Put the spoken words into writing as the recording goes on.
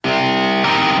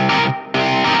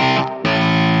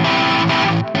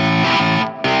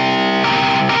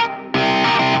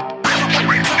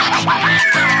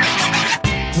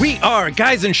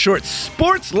Guys in Shorts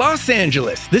Sports Los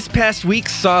Angeles. This past week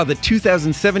saw the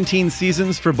 2017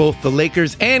 seasons for both the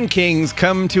Lakers and Kings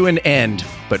come to an end.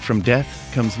 But from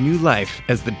death comes new life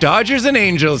as the Dodgers and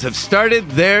Angels have started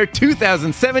their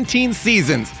 2017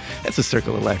 seasons. That's a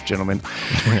circle of life, gentlemen.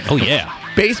 Oh, yeah.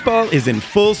 Baseball is in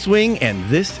full swing, and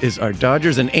this is our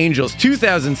Dodgers and Angels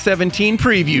 2017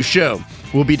 preview show.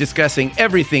 We'll be discussing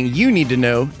everything you need to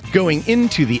know going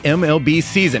into the MLB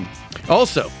season.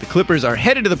 Also, the Clippers are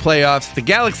headed to the playoffs, the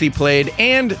Galaxy played,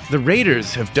 and the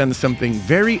Raiders have done something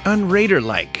very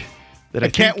un-Raider-like. I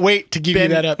can't wait to give you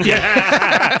that up.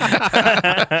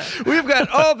 Yeah. We've got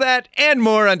all that and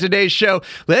more on today's show.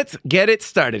 Let's get it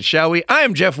started, shall we? I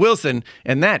am Jeff Wilson,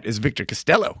 and that is Victor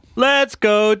Costello. Let's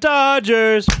go,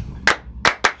 Dodgers.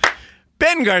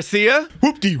 Ben Garcia.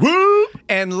 Whoop-de-whoop.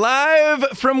 And live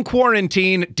from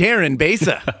quarantine, Darren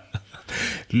Besa.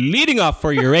 Leading off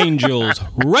for your Angels,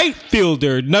 right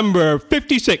fielder number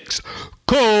 56,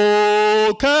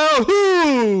 Cole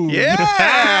Calhoun.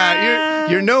 Yeah,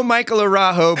 you're no Michael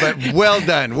Araujo, but well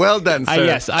done, sir.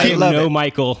 Yes, I am no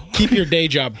Michael. Keep your day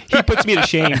job. He puts me to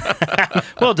shame.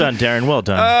 Well done, Darren. Well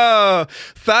done. Oh,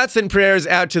 thoughts and prayers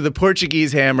out to the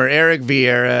Portuguese hammer, Eric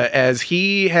Vieira, as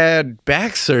he had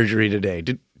back surgery today.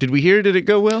 Did we hear? Did it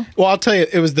go well? Well, I'll tell you,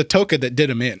 it was the Toca that did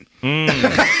him in.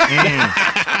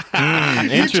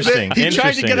 Interesting. He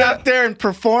tried to get out there and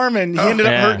perform, and he ended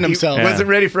up hurting himself. He wasn't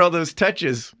ready for all those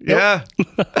touches. Nope.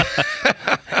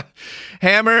 Yeah.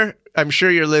 Hammer, I'm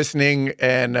sure you're listening,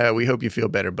 and we hope you feel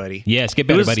better, buddy. Yes, get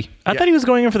better, buddy. I thought he was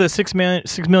going in for the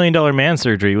 $6 million man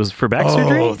surgery. It was for back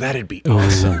surgery? Oh, that'd be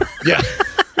awesome. Yeah.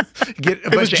 Get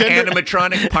a bunch of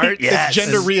animatronic parts. It's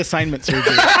gender reassignment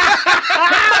surgery.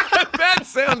 That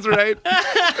sounds right.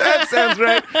 That sounds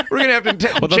right. We're going to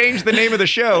have to change the name of the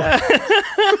show. Oh,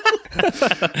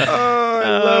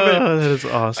 I love it. Oh, that is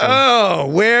awesome. Oh,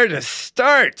 where to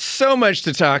start? So much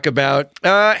to talk about.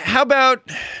 How about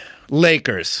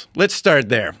Lakers? Let's start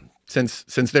there.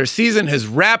 Since their season has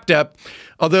wrapped up,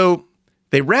 although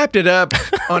they wrapped it up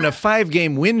on a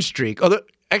 5-game win streak. Although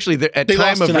actually, at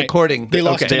time of recording, they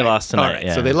lost tonight. They lost tonight. All right,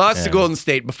 yeah. so they lost to Golden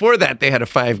State. Before that, they had a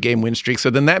 5-game win streak. So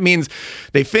then that means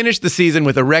they finished the season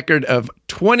with a record of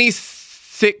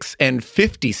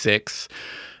 26-56.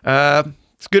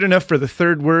 It's good enough for the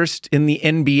third worst in the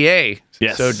NBA.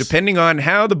 Yes. So depending on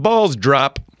how the balls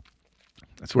drop,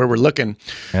 that's where we're looking.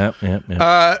 Yep.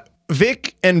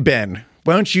 Vic and Ben,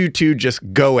 why don't you two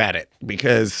just go at it?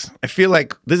 Because I feel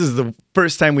like this is the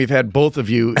first time we've had both of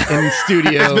you in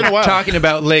studio talking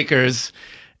about Lakers.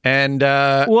 And,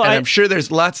 I'm sure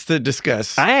there's lots to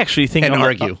discuss. I actually think and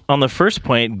argue. On the first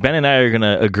point, Ben and I are going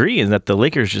to agree in that the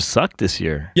Lakers just sucked this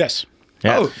year. Yes.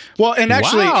 Yeah. Oh, well, and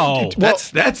actually,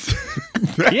 that's yeah. This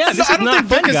I is don't not think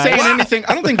Vic fun, is guys. saying anything.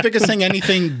 I don't think Vic is saying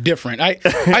anything different. I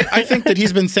think that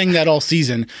he's been saying that all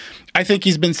season. I think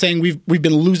he's been saying we've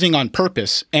been losing on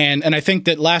purpose, and I think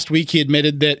that last week he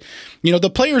admitted that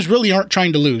the players really aren't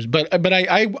trying to lose. But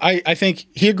I think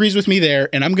he agrees with me there,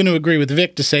 and I'm going to agree with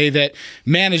Vic to say that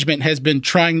management has been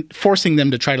forcing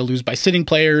them to try to lose by sitting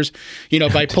players,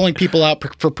 by pulling people out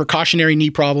for precautionary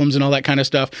knee problems and all that kind of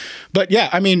stuff. But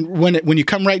yeah, I mean when you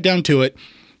come right down to it,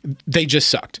 they just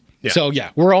sucked. Yeah. So yeah,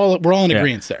 we're all in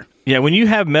agreement there. Yeah, when you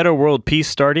have Meta World Peace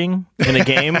starting in a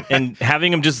game and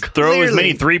having him just throw as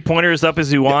many 3-pointers up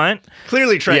as you want.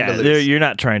 Clearly trying to lose. You're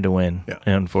not trying to win,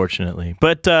 unfortunately.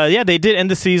 But they did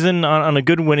end the season on a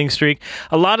good winning streak.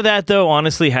 A lot of that, though,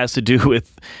 honestly has to do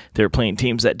with they're playing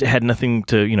teams that had nothing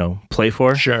to, play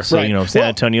for. Sure. So, San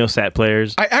Antonio sat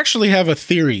players. I actually have a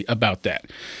theory about that.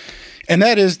 And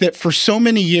that is that for so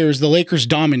many years, the Lakers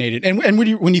dominated. And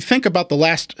when you think about the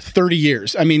last 30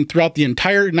 years, I mean, throughout the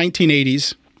entire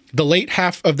 1980s, the late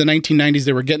half of the 1990s,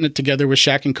 they were getting it together with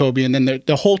Shaq and Kobe. And then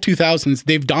the whole 2000s,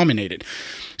 they've dominated.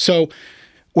 So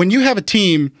when you have a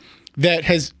team that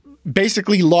has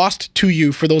basically lost to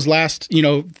you for those last,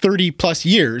 30 plus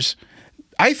years,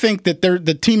 I think that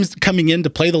the teams coming in to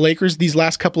play the Lakers these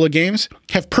last couple of games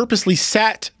have purposely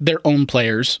sat their own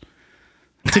players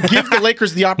to give the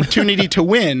Lakers the opportunity to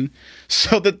win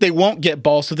so that they won't get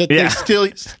balls, so that they still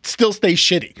stay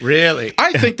shitty. Really?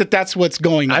 I think that's what's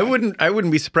going on. I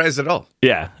wouldn't be surprised at all.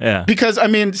 Yeah. Because I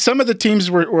mean, some of the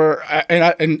teams were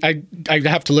and I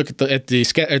have to look at the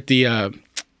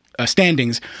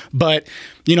standings, but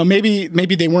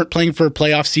maybe they weren't playing for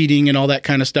playoff seeding and all that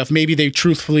kind of stuff. Maybe they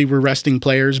truthfully were resting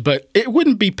players, but it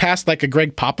wouldn't be past like a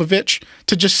Greg Popovich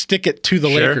to just stick it to the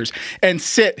Lakers and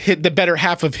hit the better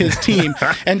half of his team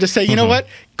and to say, you know what,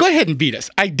 go ahead and beat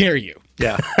us. I dare you.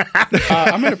 Yeah.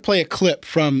 I'm going to play a clip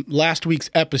from last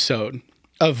week's episode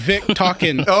of Vic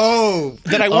talking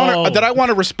that I want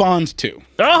to respond to.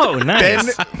 Oh,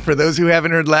 nice. Ben, for those who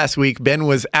haven't heard last week, Ben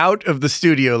was out of the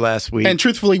studio last week. And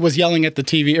truthfully was yelling at the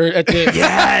TV or at the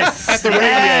Yes. radio.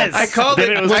 I called it.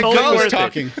 It was When totally Phil was worth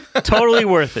talking. it. Totally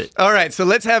worth it. All right, so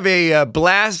let's have a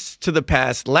blast to the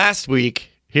past. Last week,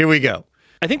 here we go.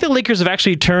 I think the Lakers have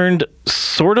actually turned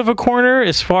sort of a corner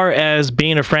as far as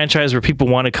being a franchise where people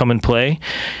want to come and play.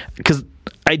 Because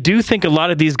I do think a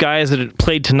lot of these guys that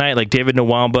played tonight, like David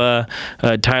Nwamba,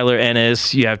 Tyler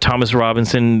Ennis, you have Thomas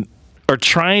Robinson, are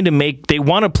trying to they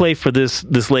want to play for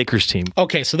this Lakers team.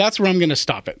 Okay, so that's where I'm going to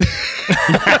stop it.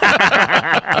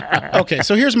 Okay,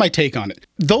 so here's my take on it.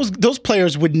 Those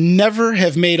players would never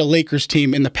have made a Lakers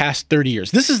team in the past 30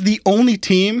 years. This is the only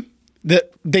team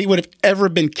that they would have ever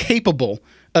been capable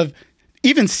of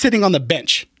even sitting on the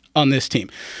bench on this team.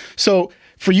 So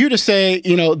for you to say,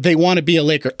 they want to be a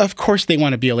Laker, of course they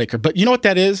want to be a Laker. But you know what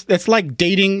that is? That's like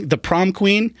dating the prom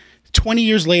queen. 20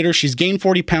 years later, she's gained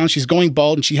 40 pounds, she's going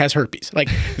bald, and she has herpes. Like,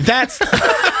 that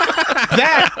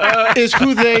is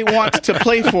who they want to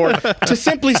play for. To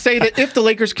simply say that if the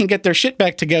Lakers can get their shit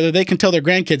back together, they can tell their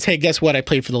grandkids, hey, guess what? I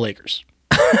played for the Lakers.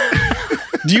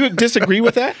 Do you disagree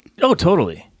with that? Oh,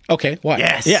 totally. Okay, why?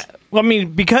 Yes. Yeah. Well, I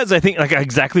mean, because I think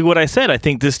exactly what I said. I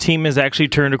think this team has actually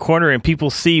turned a corner and people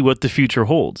see what the future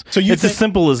holds. So it's as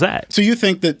simple as that. So you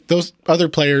think that those other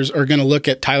players are going to look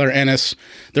at Tyler Ennis,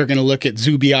 they're going to look at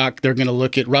Zubiak, they're going to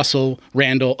look at Russell,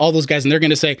 Randall, all those guys, and they're going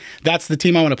to say, that's the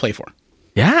team I want to play for.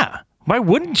 Yeah. Why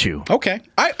wouldn't you? Okay.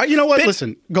 You know what?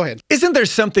 Listen, go ahead. Isn't there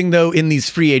something, though, in these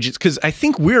free agents? Because I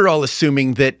think we're all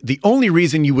assuming that the only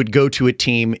reason you would go to a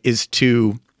team is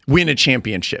to win a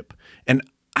championship. And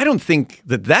I don't think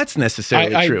that that's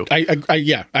necessarily true. I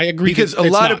agree. Because a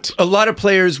lot of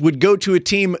players would go to a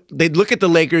team, they'd look at the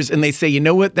Lakers and they say, you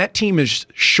know what, that team is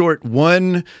short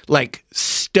one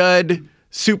stud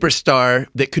superstar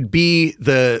that could be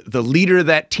the leader of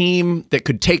that team, that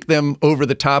could take them over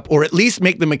the top, or at least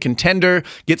make them a contender,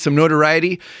 get some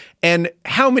notoriety. And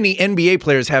how many NBA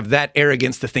players have that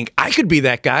arrogance to think, I could be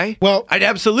that guy? Well, I'd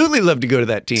absolutely love to go to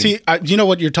that team. See, you know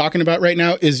what you're talking about right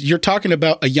now is you're talking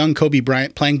about a young Kobe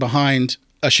Bryant playing behind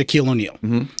a Shaquille O'Neal.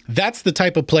 Mm-hmm. That's the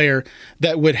type of player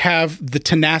that would have the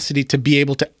tenacity to be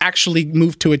able to actually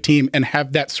move to a team and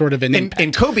have that sort of an impact.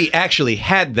 And Kobe actually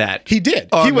had that. He did.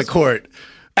 On the court.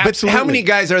 Absolutely. But how many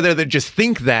guys are there that just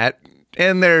think that,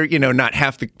 and they're, not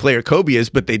half the player Kobe is,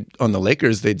 but on the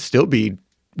Lakers, they'd still be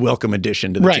welcome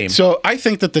addition to the team. So I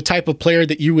think that the type of player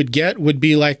that you would get would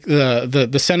be like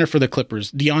the center for the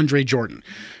Clippers, DeAndre Jordan,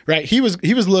 right? He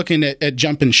was looking at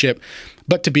jumping ship,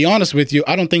 but to be honest with you,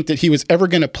 I don't think that he was ever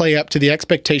going to play up to the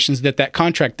expectations that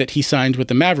contract that he signed with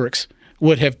the Mavericks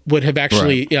would have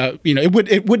actually, right.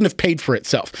 It wouldn't have paid for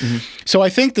itself. Mm-hmm. So I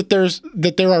think that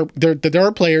there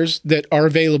are players that are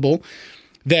available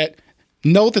that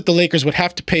know that the Lakers would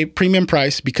have to pay premium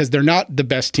price because they're not the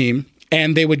best team,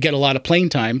 and they would get a lot of playing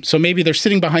time. So maybe they're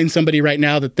sitting behind somebody right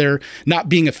now that they're not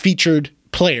being a featured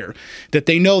player that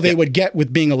they know they would get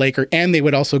with being a Laker, and they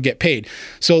would also get paid.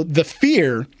 So the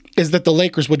fear is that the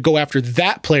Lakers would go after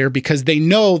that player because they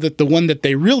know that the one that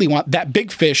they really want, that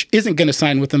big fish, isn't going to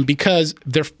sign with them because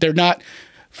they're not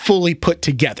fully put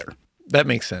together. That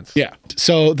makes sense. Yeah.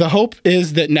 So the hope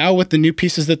is that now with the new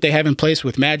pieces that they have in place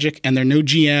with Magic and their new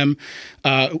GM,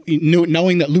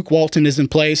 knowing that Luke Walton is in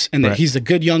place and that he's a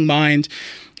good young mind,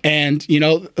 and,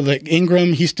 like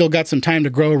Ingram, he's still got some time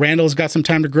to grow. Randall's got some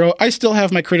time to grow. I still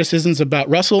have my criticisms about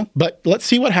Russell, but let's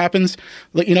see what happens.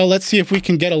 Let's see if we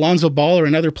can get Alonzo Ball or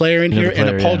another player in here and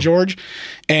a Paul George.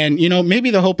 And,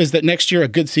 maybe the hope is that next year a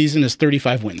good season is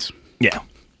 35 wins. Yeah.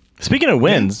 Speaking of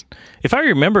wins, if I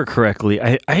remember correctly,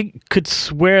 I could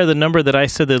swear the number that I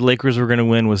said the Lakers were going to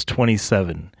win was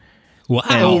 27. Wow.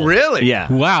 Oh, really?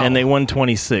 Yeah. Wow. And they won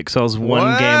 26. So I was one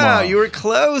game off. Wow, you were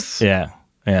close. Yeah.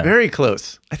 Very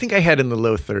close. I think I had in the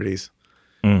low 30s.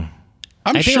 I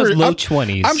think it was low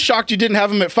 20s. I'm shocked you didn't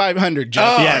have him at 500,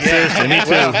 Jeff. Oh, yeah, seriously, me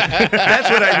too. That's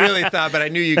what I really thought, but I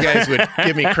knew you guys would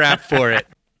give me crap for it.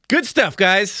 Good stuff,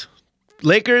 guys.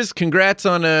 Lakers, congrats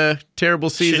on a terrible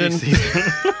season.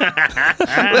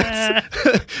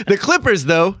 The Clippers,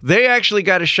 though, they actually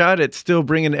got a shot at still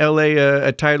bringing LA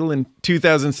a title in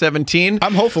 2017.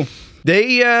 I'm hopeful.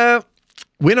 They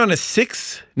went on a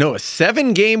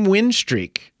 7-game win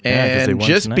streak and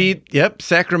just beat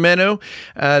Sacramento.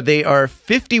 They are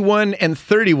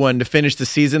 51-31 to finish the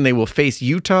season. They will face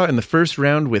Utah in the first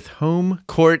round with home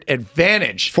court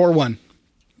advantage. 4-1.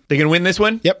 They gonna win this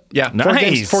one? Yep. Yeah.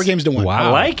 Nice. 4 games to 1. Wow. I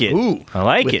like it. Ooh, I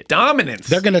like with it. Dominance.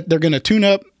 They're gonna tune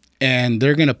up, and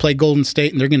they're gonna play Golden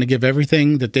State, and they're gonna give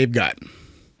everything that they've got.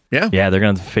 Yeah. Yeah, they're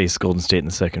going to face Golden State in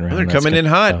the second round. They're coming in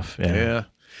hot. Yeah.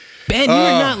 Ben, you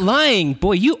are not lying.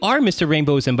 Boy, you are Mr.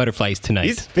 Rainbows and Butterflies tonight.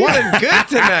 He's feeling good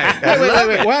tonight.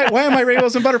 Wait. Why am I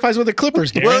Rainbows and Butterflies with the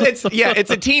Clippers, Gary? Well,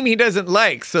 it's a team he doesn't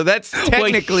like, so that's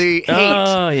technically hate.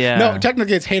 Oh, yeah. No,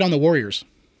 technically it's hate on the Warriors.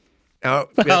 Oh,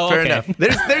 yeah, fair okay. enough.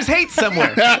 There's hate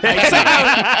somewhere.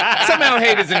 somehow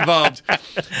hate is involved.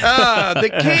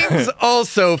 The Kings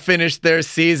also finished their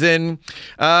season.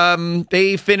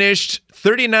 They finished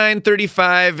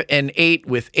 39-35-8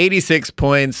 with 86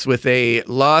 points with a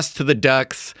loss to the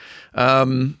Ducks.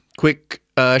 Quick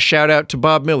shout out to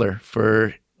Bob Miller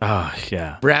for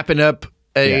wrapping up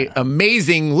a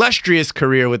amazing, lustrous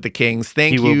career with the Kings.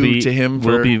 Thank you to him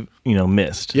for will be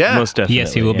missed. Yeah. Most definitely.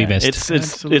 Yes, he will be missed.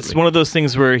 It's one of those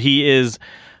things where he is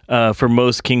for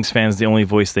most Kings fans the only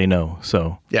voice they know.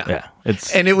 So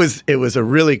it was a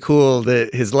really cool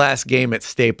his last game at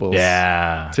Staples.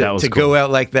 Yeah, that was to cool. go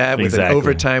out like that with an Exactly.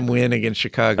 overtime win against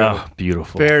Chicago. Oh,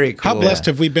 beautiful. Very cool. How blessed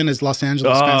have we been as Los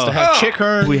Angeles fans to have Chick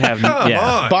Hearn, We have Come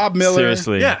on. Bob Miller,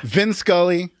 Seriously. Vin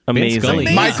Scully, Amazing.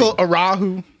 Scully. Michael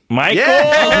Arahu. Michael.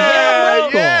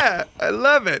 Yeah, I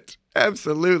love it.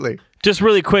 Absolutely. Just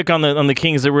really quick on the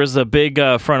Kings, there was a big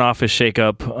front office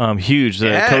shakeup. Huge.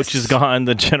 The coach is gone,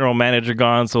 the general manager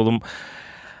gone.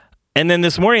 And then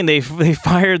this morning they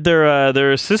fired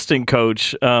their assistant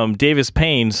coach, Davis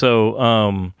Payne.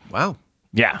 So Wow.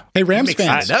 yeah. Hey, Rams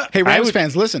fans.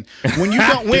 Fans, listen. When you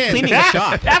don't win, cleaning the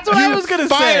shop. That's what I was gonna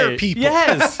fire say. people.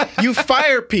 Yes. You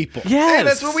fire people. Yes. Hey,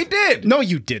 that's what we did. No,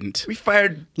 you didn't. We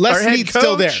fired Les our head Snead's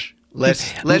still there. coach. Les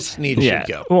Snead should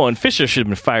go. Well, and Fisher should have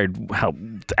been fired.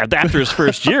 After his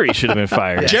first year, he should have been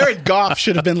fired. Jared Goff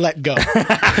should have been let go.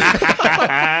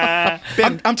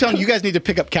 I'm telling you, you guys need to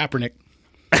pick up Kaepernick.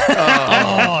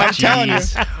 I'm telling you.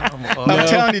 I'm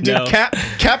telling you, dude. No.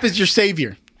 Cap is your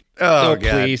savior. Oh,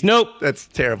 God. Please. Nope. That's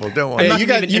terrible. Don't want Hey, not you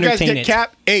gonna guys, even you guys entertain get it.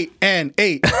 Cap 8 and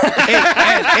 8. 8 and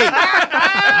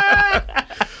 8.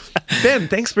 Ben,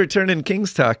 thanks for turning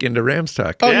Kings talk into Rams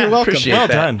talk. Oh, you're welcome. Appreciate Well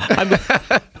that.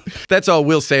 done. That's all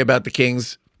we'll say about the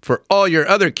Kings. For all your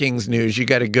other Kings news, you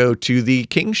got to go to the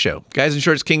Kings Show. Guys in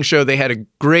Shorts Kings Show, they had a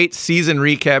great season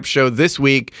recap show this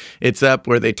week. It's up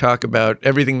where they talk about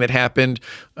everything that happened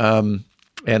and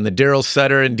the Daryl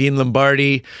Sutter and Dean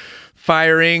Lombardi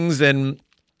firings and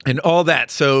all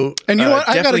that. So And you know what?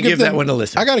 I got to definitely give that one a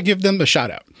listen. I got to give them a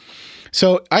shout out.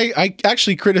 So I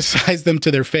actually criticized them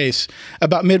to their face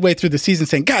about midway through the season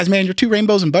saying, guys, man, you're two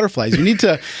rainbows and butterflies. You need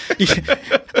to, a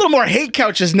little more hate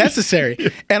couch is necessary.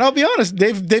 And I'll be honest,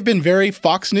 they've been very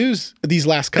Fox News these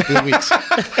last couple of weeks.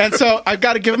 And so I've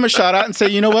got to give them a shout out and say,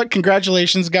 you know what?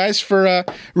 Congratulations, guys, for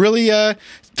really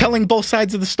telling both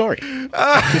sides of the story.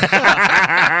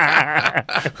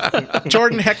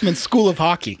 Jordan Heckman's School of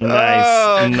Hockey. Nice.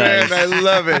 Oh, nice. man, I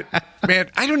love it.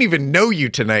 Man, I don't even know you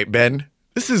tonight, Ben.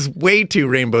 This is way too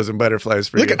rainbows and butterflies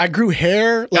for you. Look, I grew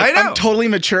hair. I know. I'm totally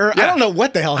mature. Yeah. I don't know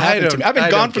what the hell happened to me. I've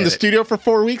been gone from the studio for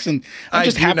 4 weeks, and I'm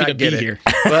just do happy not to be get it. here.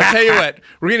 Well, I'll tell you what.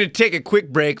 We're going to take a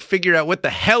quick break, figure out what the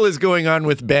hell is going on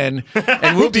with Ben,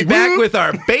 and we'll be back with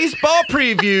our baseball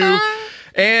preview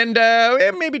and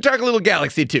maybe talk a little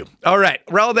Galaxy, too. All right.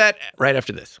 We're all that right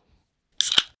after this.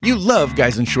 You love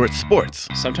Guys in Shorts sports,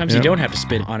 Sometimes you don't have to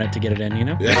spit on it to get it in, you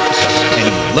know? and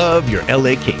you love your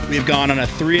LA Kings. We've gone on a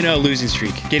 3-0 losing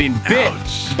streak, getting bit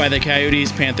by the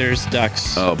Coyotes, Panthers,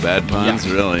 Ducks. Oh, bad puns,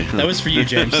 really? That was for you,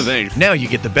 James. Thanks. Now you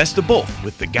get the best of both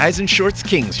with the Guys in Shorts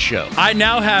Kings show. I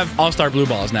now have all-star blue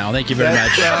balls now. Thank you very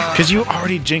much. Because you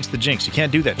already jinxed the jinx. You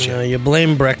can't do that shit. You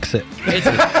blame Brexit.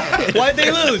 Why'd they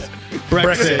lose?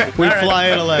 Brexit. We fly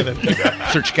at 11.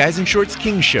 Search Guys in Shorts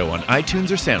Kings show on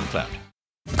iTunes or SoundCloud.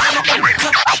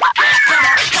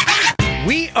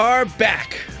 We are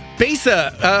back.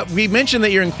 Besa, we mentioned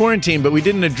that you're in quarantine, but we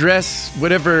didn't address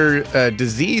whatever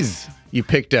disease you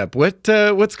picked up. What's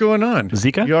going on?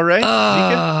 Zika? You all right?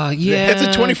 Zika? Yeah. It's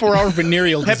a 24-hour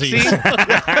venereal disease.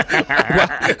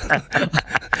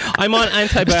 I'm on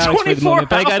antibiotics for the moment,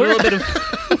 but I got a little bit of.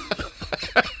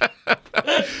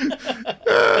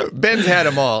 Ben's had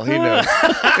them all. He knows.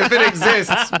 If it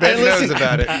exists, Ben knows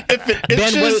about it. Ben,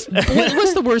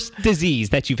 what's the worst disease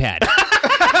that you've had?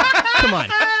 Come on.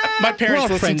 My parents We're all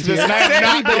listen friends to this, here. and I am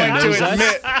not Everybody going knows to us.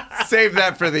 admit Save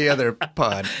that for the other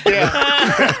pod.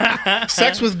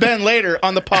 sex with Ben later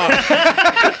on the pod.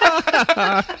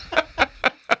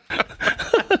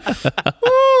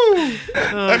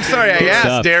 I'm sorry I asked,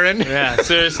 stuff. Darren. Yeah,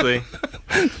 seriously.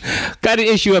 Got an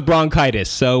issue of bronchitis,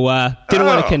 so didn't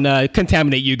want to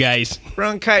contaminate you guys.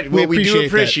 Bronchitis. Well, we do appreciate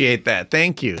appreciate that.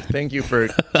 Thank you. Thank you for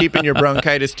keeping your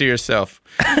bronchitis to yourself.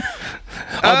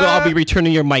 I'll be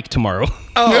returning your mic tomorrow.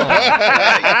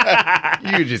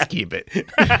 You just keep it.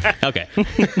 Okay.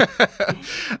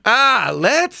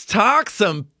 Let's talk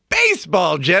some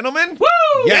baseball, gentlemen. Woo!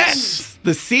 Yes!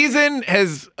 The season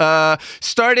has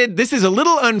started. This is a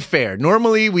little unfair.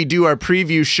 Normally, we do our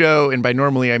preview show, and by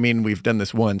normally, I mean we've done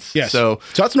this once. Yes. So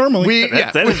that's normally.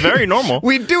 That is very normal.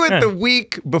 We do it the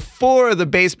week before the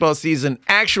baseball season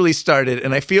actually started,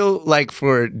 and I feel like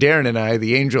for Darren and I,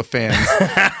 the Angel fans,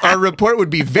 our report would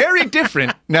be very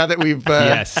different now that we've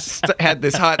had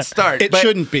this hot start. It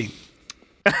shouldn't be.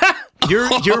 You're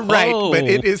right, but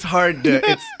it is hard to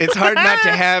it's hard not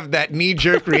to have that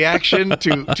knee-jerk reaction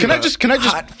to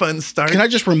hot fun start. Can I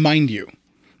just remind you,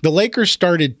 the Lakers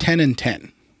started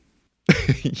 10-10.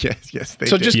 yes, they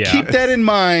so did. just keep that in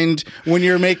mind when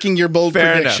you're making your bold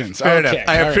predictions. Fair enough.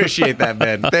 I appreciate that,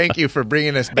 Ben. Thank you for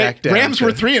bringing us back down. Rams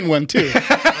were 3-1 too.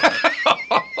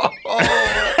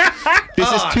 This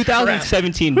is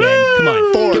 2017, Ben. Come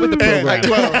on. Get with the program.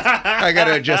 I got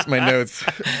to adjust my notes.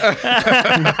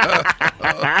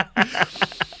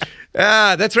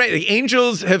 That's right. The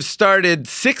Angels have started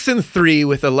 6-3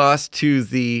 with a loss to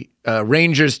the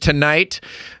Rangers tonight.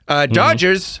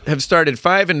 Dodgers have started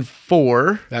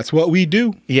 5-4. That's what we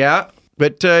do. Yeah.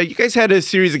 But you guys had a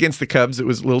series against the Cubs. It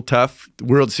was a little tough.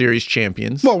 World Series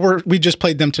champions. Well, we just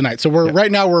played them tonight. So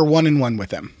right now we're 1-1 with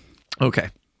them. Okay.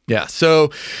 Yeah.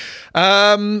 So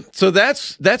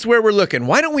that's where we're looking.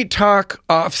 Why don't we talk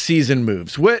off-season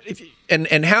moves?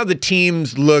 And how the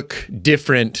teams look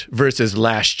different versus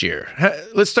last year?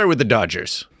 Let's start with the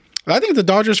Dodgers. I think the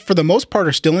Dodgers, for the most part,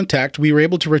 are still intact. We were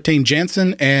able to retain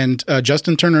Jansen and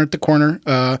Justin Turner at the corner,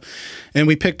 and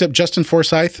we picked up Justin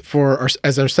Forsythe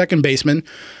as our second baseman.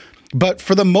 But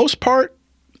for the most part,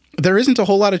 there isn't a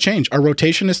whole lot of change. Our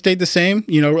rotation has stayed the same.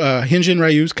 Hyun-Jin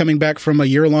Ryu's coming back from a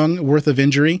year-long worth of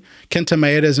injury. Kenta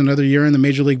Maeda is another year in the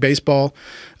Major League Baseball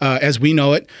as we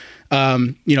know it.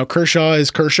 Kershaw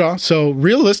is Kershaw. So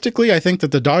realistically, I think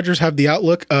that the Dodgers have the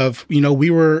outlook of, we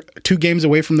were 2 games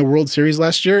away from the World Series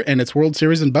last year, and it's World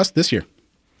Series and bust this year.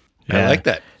 Yeah. I like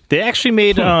that. They actually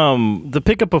made the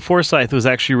pickup of Forsythe was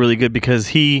actually really good because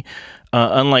he,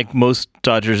 unlike most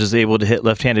Dodgers, is able to hit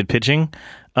left-handed pitching.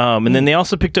 And then they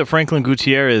also picked up Franklin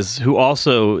Gutierrez, who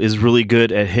also is really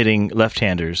good at hitting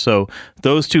left-handers. So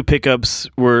those 2 pickups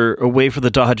were a way for the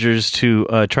Dodgers to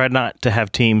try not to have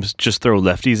teams just throw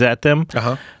lefties at them,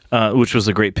 which was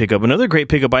a great pickup. Another great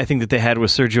pickup I think that they had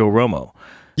was Sergio Romo.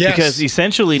 Yes. Because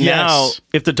essentially now,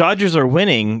 if the Dodgers are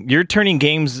winning, you're turning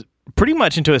games pretty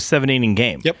much into a 7-inning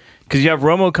game. Yep. Because you have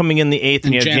Romo coming in the 8th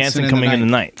and you have Jansen coming in the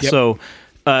 9th. Yep. So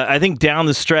I think down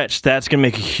the stretch, that's going to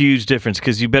make a huge difference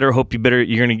because you better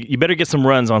get some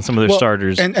runs on some of their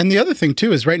starters. And the other thing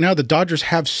too is right now the Dodgers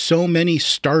have so many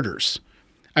starters.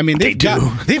 I mean, they've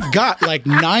got like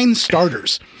 9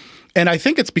 starters. And I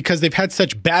think it's because they've had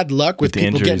such bad luck with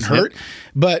people getting hurt. Yep.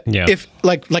 But if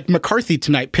like McCarthy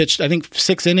tonight pitched, I think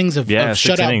 6 innings of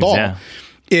shutout ball. Yeah.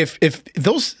 If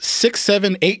those 6,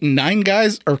 7, 8, and 9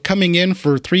 guys are coming in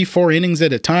for 3, 4 innings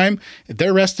at a time, if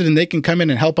they're rested and they can come in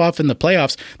and help off in the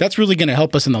playoffs, that's really going to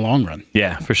help us in the long run.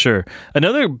 Yeah, for sure.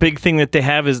 Another big thing that they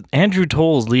have is Andrew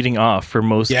Tolles leading off for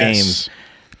most games.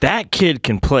 That kid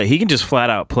can play. He can just flat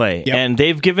out play. Yep. And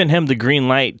they've given him the green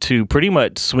light to pretty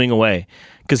much swing away.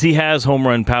 Because he has home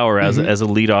run power as a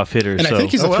leadoff hitter. And I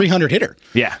think he's a 300 hitter.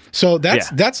 Yeah. So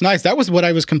that's nice. That was what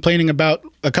I was complaining about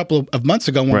a couple of months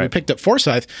ago when we picked up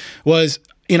Forsythe was,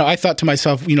 I thought to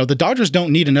myself, the Dodgers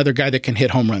don't need another guy that can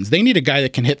hit home runs. They need a guy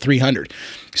that can hit 300.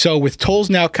 So with Tolles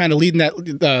now kind of leading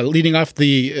off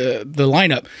the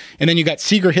lineup, and then you got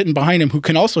Seager hitting behind him who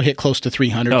can also hit close to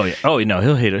 300. Oh, yeah. Oh, no,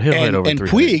 he'll hit over 300. And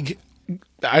Puig,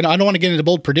 I don't want to get into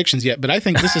bold predictions yet, but I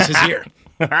think this is his year.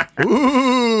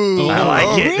 Ooh, I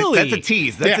like it. Really? That's a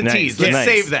tease. That's a tease. Let's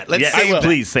save that.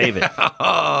 Please save it.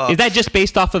 Is that just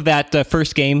based off of that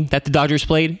first game that the Dodgers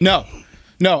played? No.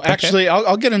 Actually,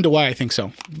 I'll get into why I think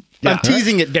so. Yeah. I'm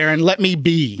teasing it, Darren. Let me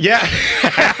be.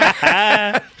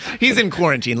 Yeah. He's in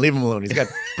quarantine. Leave him alone. He's got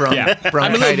bronchitis.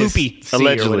 I'm a little loopy.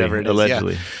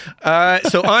 Allegedly.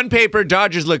 So on paper,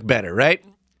 Dodgers look better, right?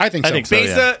 I think so.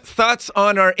 Besa, thoughts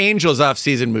on our Angels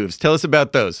off-season moves? Tell us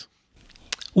about those.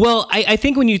 Well, I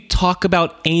think when you talk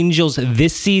about Angels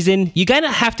this season, you kind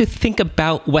of have to think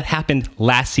about what happened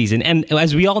last season. And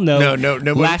as we all know,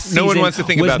 last season one wants to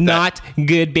think was about not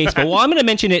good baseball. Well, I'm going to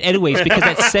mention it anyways because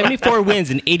at 74 wins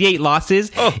and 88 losses,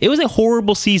 it was a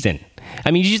horrible season.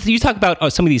 I mean, you talk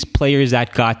about some of these players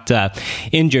that got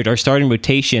injured or starting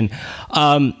rotation.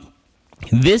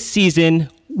 This season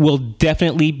will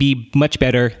definitely be much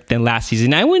better than last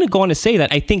season. I want to go on to say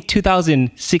that I think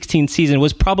 2016 season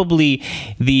was probably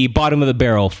the bottom of the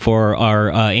barrel for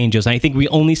our Angels. And I think we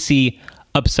only see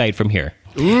upside from here.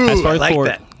 Ooh, as far as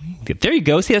that. There you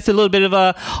go. See, that's a little bit of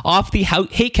a off the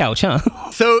hate couch, huh?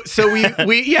 So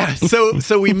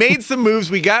we made some moves.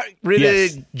 We got rid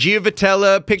of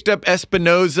Giovitella, picked up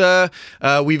Espinoza.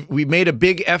 We made a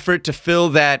big effort to fill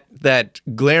that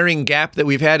glaring gap that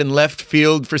we've had in left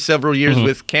field for several years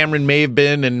with Cameron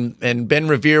Maben and Ben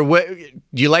Revere. What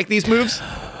do you like these moves?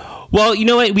 Well, you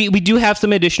know what? We do have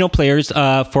some additional players for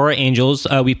our Angels.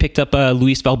 We picked up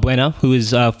Luis Valbuena, who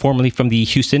is formerly from the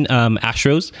Houston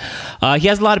Astros. He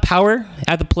has a lot of power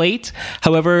at the plate.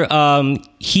 However,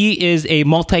 he is a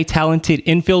multi-talented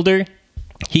infielder.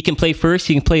 He can play first.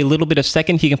 He can play a little bit of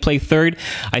second. He can play third.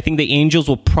 I think the Angels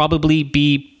will probably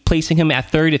be placing him at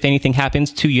third if anything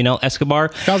happens to Yunel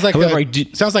Escobar. Sounds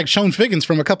like Sean Figgins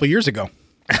from a couple years ago.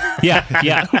 Yeah.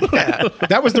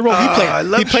 That was the role he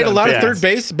played. He played a lot of third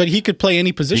base, but he could play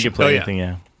any position. He could play anything,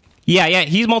 yeah. Yeah,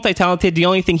 he's multi-talented. The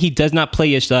only thing he does not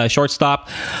play is shortstop.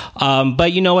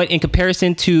 But you know what? In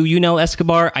comparison to Yunel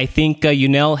Escobar, I think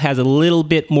Yunel has a little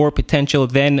bit more potential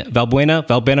than Valbuena.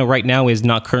 Valbuena right now is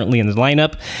not currently in the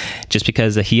lineup just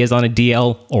because he is on a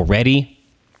DL already.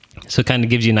 So it kind of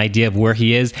gives you an idea of where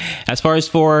he is. As far as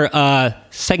for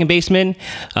second baseman,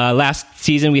 last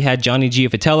season we had Johnny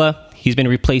Giovitella. He's been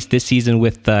replaced this season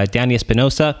with Danny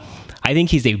Espinosa. I think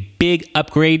he's a big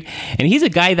upgrade, and he's a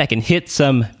guy that can hit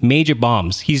some major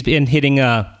bombs. He's been hitting,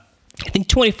 I think,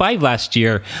 25 last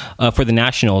year for the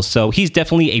Nationals, so he's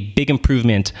definitely a big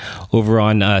improvement over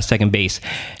on second base.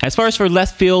 As far as for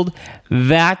left field,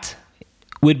 that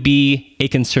would be a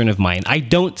concern of mine. I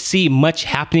don't see much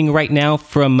happening right now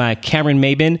from Cameron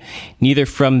Maben, neither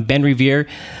from Ben Revere,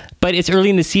 but it's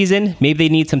early in the season. Maybe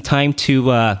they need some time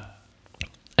to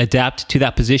adapt to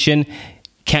that position.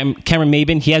 Cameron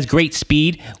Maben, he has great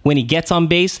speed when he gets on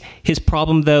base. His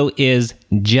problem, though, is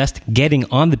just getting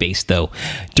on the base, though.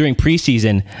 During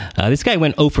preseason, this guy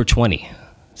went 0 for 20.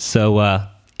 So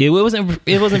it wasn't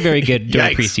very good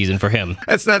during preseason for him.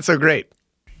 That's not so great.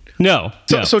 No.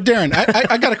 So Darren,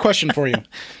 I got a question for you.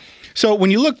 So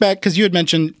when you look back, because you had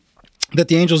mentioned that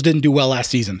the Angels didn't do well last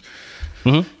season.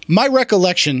 Mm-hmm. My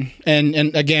recollection, and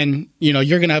again,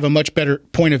 you're going to have a much better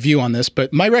point of view on this,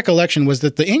 but my recollection was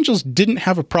that the Angels didn't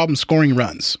have a problem scoring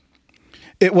runs.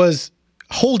 It was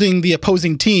holding the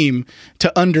opposing team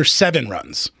to under 7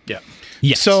 runs. Yeah.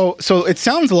 Yes. So it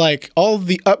sounds like all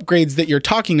the upgrades that you're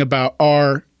talking about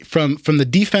are from the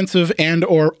defensive and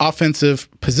or offensive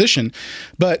position.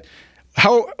 But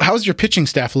how's your pitching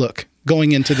staff look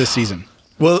going into this season?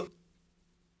 Well,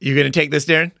 you're going to take this,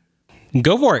 Darren?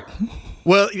 Go for it.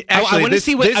 Well, actually,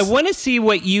 I want to see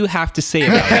what you have to say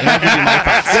about it. I'll give you my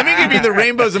thoughts. Let me give you the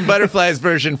rainbows and butterflies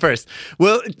version first.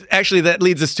 Well, actually, that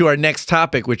leads us to our next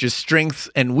topic, which is strengths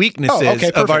and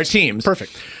weaknesses of our teams.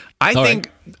 Perfect.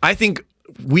 I think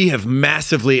we have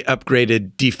massively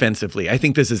upgraded defensively. I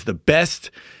think this is the best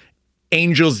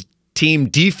Angels team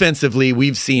defensively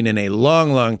we've seen in a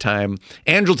long, long time.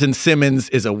 Andrelton Simmons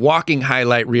is a walking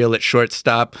highlight reel at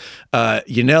shortstop.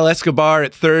 Yunel Escobar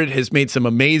at third has made some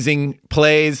amazing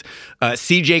plays.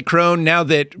 CJ Cron, now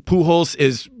that Pujols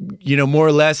is, more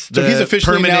or less the he's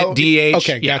officially permanent DH.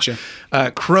 Okay, gotcha.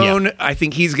 Cron, I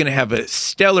think he's going to have a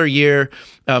stellar year.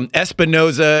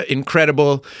 Espinoza,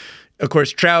 incredible. Of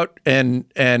course, Trout and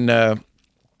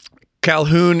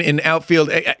Calhoun in outfield.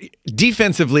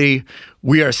 Defensively,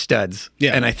 we are studs.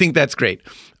 Yeah. And I think that's great.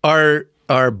 Our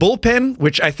bullpen,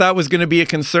 which I thought was going to be a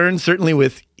concern, certainly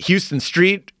with Houston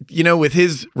Street, with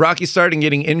his rocky start and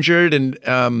getting injured.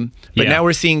 But now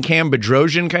we're seeing Cam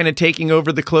Bedrosian kind of taking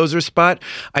over the closer spot.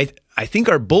 I think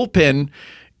our bullpen,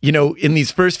 in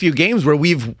these first few games where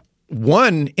we've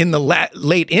won in the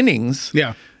late innings.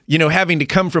 Yeah. Having to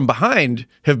come from behind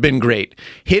have been great.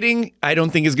 Hitting, I don't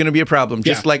think is going to be a problem,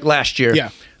 just like last year. Yeah.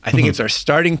 I think it's our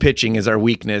starting pitching is our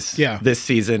weakness this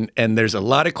season, and there's a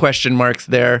lot of question marks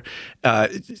there.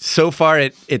 So far,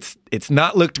 it's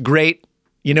not looked great.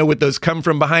 With those come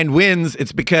from behind wins,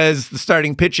 it's because the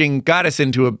starting pitching got us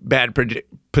into a bad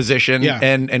position,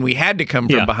 and we had to come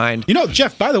from behind.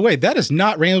 Jeff, by the way, that is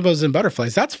not rainbows and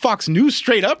butterflies. That's Fox News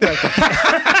straight up right there.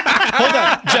 Hold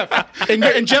on, Jeff.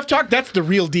 And Jeff Talk, that's the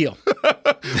real deal.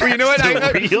 Well, you know what?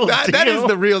 That is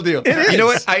the real deal. You know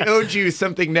what? I owed you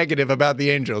something negative about the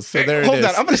Angels, so there it is. Hold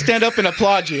on, I'm going to stand up and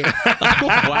applaud you.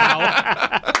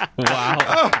 Wow.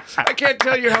 Oh, I can't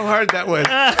tell you how hard that was.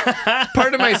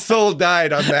 Part of my soul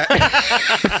died on that.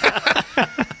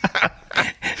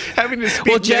 Having to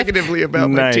speak negatively about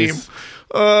my team.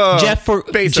 Jeff, for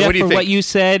Besa, what do you think?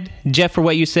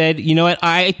 what you said, you know what?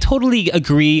 I totally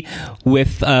agree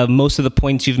with most of the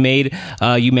points you've made.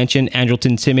 You mentioned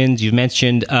Andrelton Simmons. You've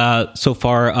mentioned so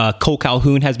far Cole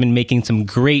Calhoun has been making some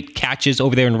great catches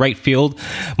over there in right field.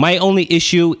 My only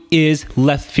issue is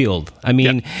left field. I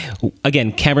mean,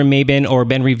 again, Cameron Maybin or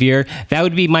Ben Revere, that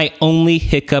would be my only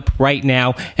hiccup right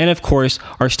now. And of course,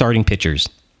 our starting pitchers.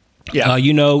 Yeah.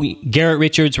 Garrett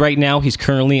Richards right now, he's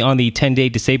currently on the 10-day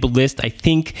disabled list. I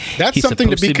think That's he's something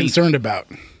to supposed be concerned about.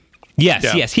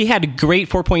 Yes. He had a great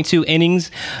 4.2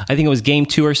 innings. I think it was game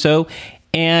 2 or so.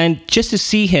 And just to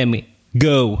see him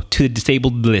go to the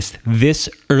disabled list this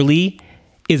early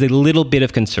is a little bit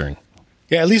of concern.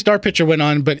 Yeah, at least our pitcher went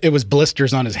on, but it was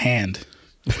blisters on his hand.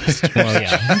 Well,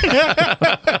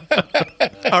 yeah.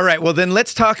 All right, well then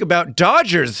let's talk about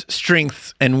Dodgers'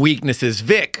 strengths and weaknesses.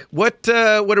 Vic, what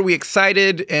are we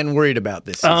excited and worried about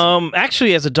this season?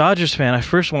 Actually, as a Dodgers fan, I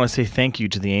first want to say thank you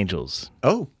to the Angels.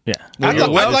 Oh. Yeah.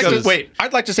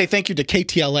 I'd like to say thank you to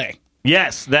KTLA.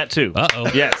 Yes, that too. Uh-oh.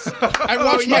 Yes. I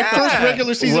watched my first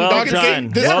regular season Well Dodgers done. game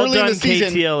this Well early in the done,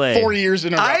 season, KTLA. 4 years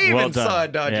in a row. I even Well done. saw a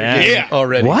Dodger Yeah. game Yeah.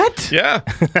 already. What? Yeah.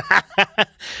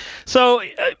 So,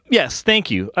 yes,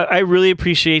 thank you. I really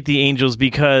appreciate the Angels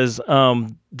because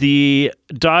the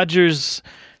Dodgers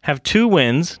have 2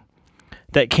 wins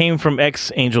that came from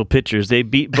ex-Angel pitchers. They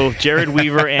beat both Jared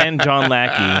Weaver and John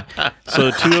Lackey. So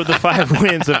 2 of the 5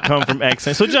 wins have come from ex.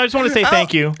 So I just want to say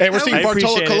thank you. Hey, we're seeing I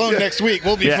Bartolo appreciate Colon it. next week.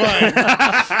 We'll be fine.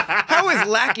 How is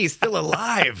Lackey still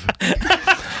alive?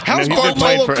 How's He's been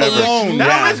playing Bartolo forever. Colon?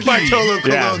 How is Bartolo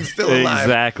Colon still alive?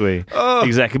 Exactly.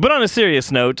 Exactly. But on a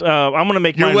serious note, I'm going to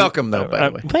make You're mine. welcome, though, by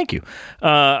the way. Thank you.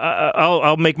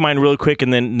 I'll make mine real quick,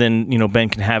 and then Ben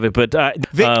can have it. But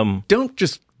Vic, don't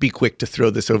just be quick to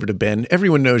throw this over to Ben.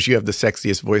 Everyone knows you have the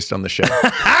sexiest voice on the show.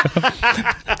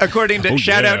 According to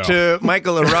shout out to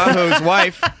Michael Arajo's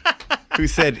wife, who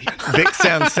said Vic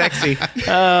sounds sexy.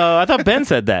 I thought Ben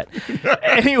said that.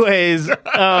 Anyways,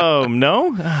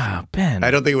 no, Ben. I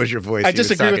don't think it was your voice. I he was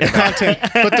disagree with the talking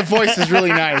content, but the voice is really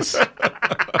nice.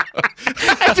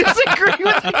 I disagree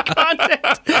with the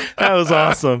content. That was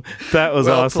awesome. That was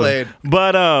Well awesome. played.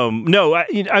 But no,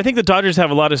 I think the Dodgers have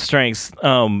a lot of strengths.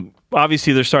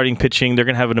 Obviously, they're starting pitching. They're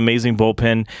going to have an amazing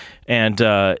bullpen. And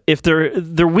if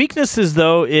their weaknesses,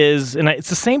 though, is, and it's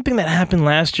the same thing that happened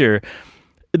last year.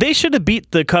 They should have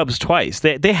beat the Cubs twice.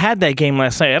 They had that game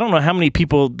last night. I don't know how many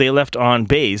people they left on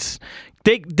base.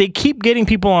 They keep getting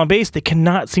people on base. They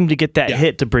cannot seem to get that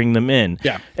hit to bring them in.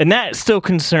 Yeah. And that still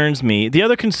concerns me. The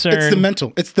other concern... It's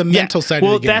the mental side of the game.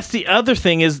 Well, that's the other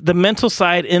thing is the mental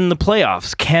side in the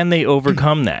playoffs. Can they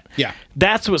overcome that? Yeah.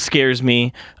 That's what scares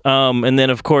me. And then,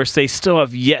 of course, they still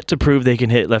have yet to prove they can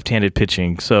hit left-handed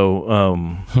pitching.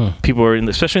 So people are,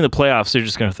 especially in the playoffs, they're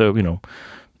just going to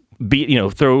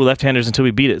throw left-handers until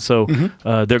we beat it. So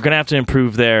they're going to have to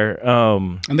improve there.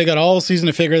 And they got all season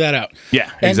to figure that out. Yeah,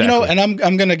 and exactly. and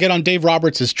I'm going to get on Dave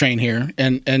Roberts' train here,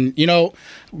 and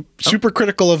super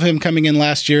critical of him coming in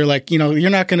last year. Like, you're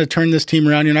not going to turn this team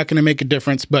around. You're not going to make a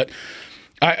difference, but.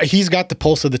 He's got the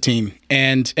pulse of the team,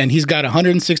 and he's got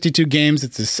 162 games.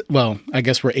 I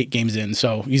guess we're 8 games in,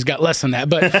 so he's got less than that.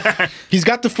 But he's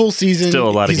got the full season. Still a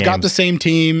lot of He's got games. the same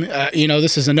team.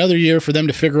 This is another year for them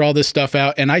to figure all this stuff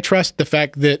out. And I trust the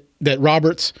fact that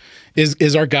Roberts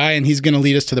is our guy, and he's going to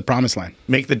lead us to the promised land.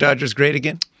 Make the Dodgers great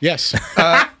again? Yes.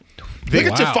 Vic,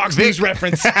 Look at your Fox News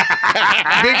reference. Vic,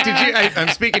 I'm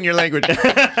speaking your language.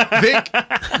 Vic,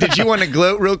 did you want to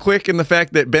gloat real quick in the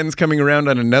fact that Ben's coming around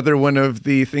on another one of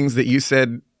the things that you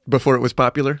said before it was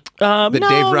popular? No, Dave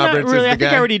Roberts not really. is the I think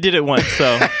guy? I already did it once,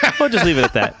 so we'll just leave it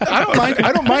at that.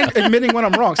 I don't mind admitting when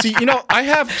I'm wrong. See, I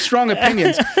have strong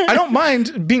opinions. I don't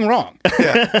mind being wrong,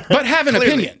 but have an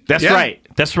opinion. That's Yeah. right.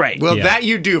 That's right. Well, that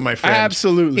you do, my friend.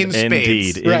 Absolutely. In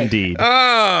spades. Indeed. Right. Indeed.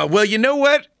 Well, you know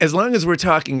what? As long as we're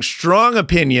talking strong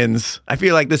opinions, I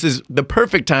feel like this is the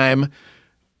perfect time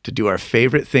to do our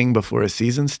favorite thing before a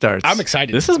season starts. I'm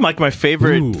excited. This is like my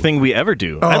favorite thing we ever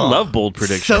do. I love bold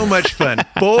predictions. So much fun.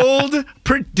 Bold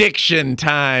prediction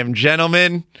time,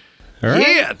 gentlemen.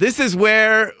 Yeah, this is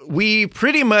where we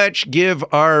pretty much give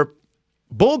our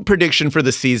bold prediction for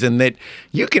the season that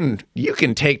you can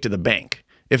take to the bank.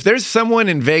 If there's someone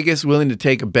in Vegas willing to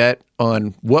take a bet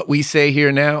on what we say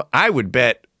here now, I would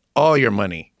bet all your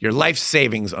money, your life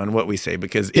savings on what we say,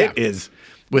 because it is,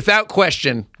 without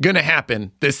question, going to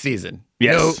happen this season.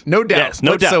 Yes. No doubt Yes,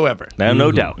 no whatsoever. doubt. No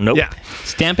doubt. Nope. Yeah.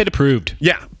 Stamp it approved.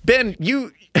 Yeah. Ben,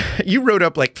 you wrote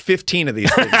up like 15 of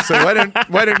these things, so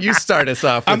why don't you start us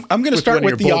off with, I'm going to start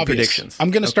one of with your the bold obvious. predictions.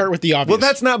 I'm going to start with the obvious. Well,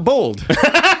 that's not bold.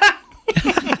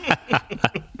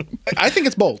 I think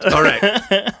it's bold. All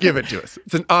right. Give it to us.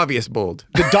 It's an obvious bold.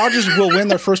 The Dodgers will win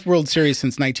their first World Series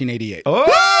since 1988.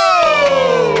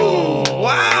 Oh!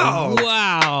 Wow.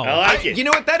 Wow. I like it. You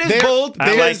know what? That is They're- bold.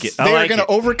 I like it. I They are like going to it.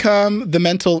 overcome the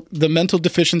mental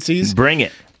deficiencies. Bring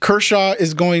it. Kershaw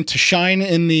is going to shine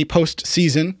in the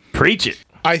postseason. Preach it.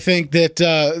 I think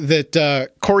that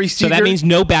Corey Seager. So that means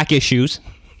no back issues.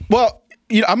 Well,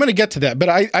 I'm going to get to that, but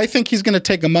I think he's going to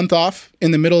take a month off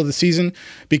in the middle of the season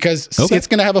because it's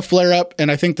going to have a flare up,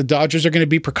 and I think the Dodgers are going to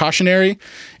be precautionary.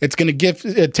 It's going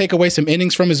to take away some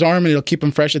innings from his arm, and it'll keep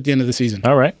him fresh at the end of the season.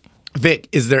 All right. Vic,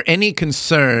 is there any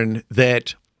concern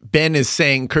that Ben is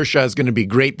saying Kershaw is going to be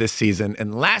great this season,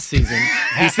 and last season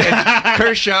he said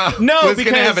Kershaw was going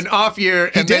to have an off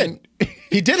year, and then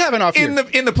He did have an off year.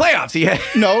 in the playoffs he had.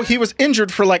 No, he was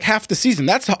injured for like half the season.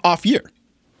 That's an off year.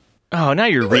 Oh, now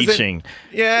you're wasn't- reaching.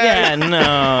 Yeah. Yeah,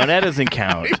 no, that doesn't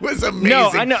count. It was amazing. No,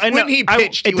 I know. When he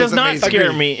pitched, it he does was not amazing. scare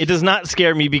Agreed. me. It does not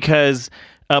scare me because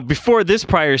before this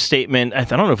prior statement, I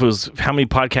don't know if it was how many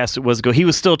podcasts it was ago. He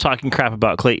was still talking crap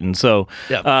about Clayton. So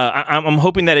Yep. I'm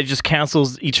hoping that it just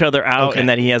cancels each other out Okay. and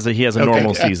that he has a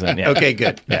normal season. Yeah. Okay,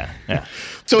 good. Yeah.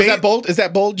 So is that bold? Is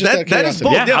that bold? Just out of That is curiosity.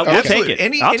 bold. Yeah, I'll absolutely. take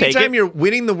it. I'll take Anytime it. you're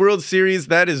winning the World Series,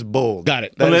 that is bold. Got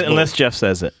it. That is bold. Unless Jeff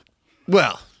says it.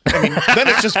 Well, I mean, Then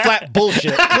it's just flat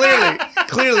bullshit.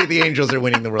 clearly the Angels are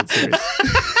winning the World Series.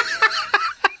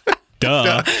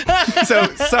 Duh. So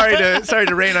sorry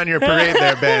to rain on your parade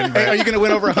there, Ben. Hey, but- are you going to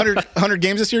win over 100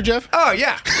 games this year, Jeff? Oh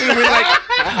yeah, we're like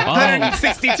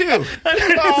 162.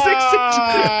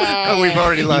 Oh, we've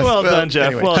already lost. Well done, Jeff.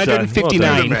 anyway. Well done.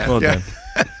 159. Well Yeah.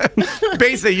 done.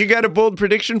 Besa, you got a bold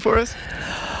prediction for us?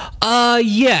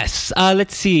 Yes.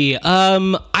 Let's see.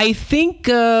 I think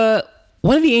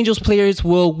one of the Angels players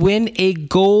will win a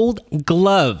Gold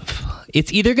Glove.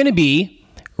 It's either going to be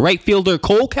right fielder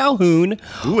Cole Calhoun,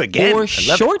 Ooh, again. or I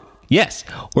love it.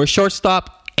 or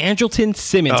shortstop Andrelton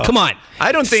Simmons. Oh, Come on,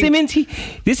 I don't think- Simmons.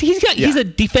 He's a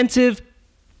defensive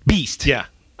beast. Yeah,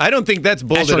 I don't think that's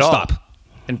bold At at all. shortstop.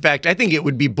 In fact, I think it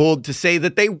would be bold to say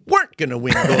that they weren't going to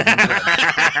win Golden Glove.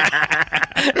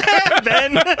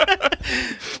 Ben.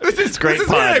 This is Great this is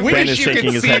where I pod. Ben wish is you shaking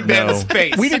could his see head Ben's no.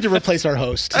 face. We need to replace our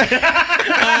host.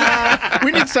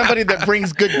 We need somebody that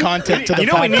brings good content to the You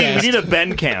know what we need? podcast. We need a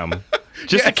Ben cam.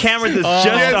 Just a Yes. camera that's just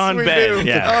yes, on we Ben. do.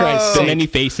 Yeah. Christ's So sake. many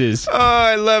faces. Oh,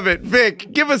 I love it. Vic,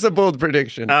 give us a bold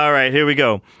prediction. All right, here we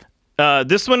go.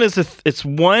 This one is it's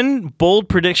one bold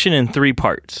prediction in 3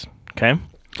 parts. Okay.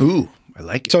 Ooh, I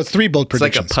like it. So it's 3 bold It's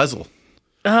like a predictions. puzzle.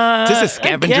 Is this a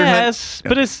scavenger Yes,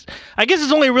 but I guess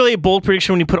it's only really a bold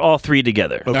prediction when you put all 3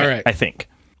 together. All right. I think.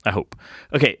 I hope.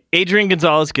 Okay, Adrian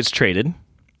Gonzalez gets traded,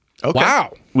 Okay.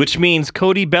 Wow. which means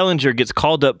Cody Bellinger gets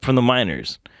called up from the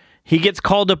minors. He gets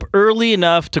called up early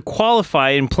enough to qualify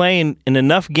and play in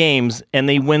enough games, and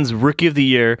they wins Rookie of the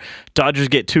Year. Dodgers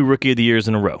get 2 Rookie of the Years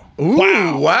in a row.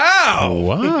 Ooh, wow.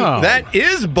 Wow. That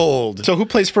is bold. So who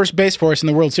plays first base for us in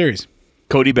the World Series?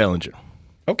 Cody Bellinger.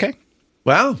 Okay.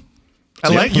 Wow. I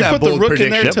like you that put the bold rook in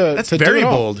prediction. there to- That's to do very it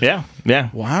all. bold. Yeah.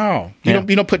 Wow. Yeah.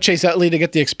 You don't put Chase Utley to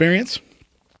get the experience?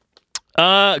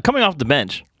 Coming off the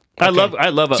bench. I love So you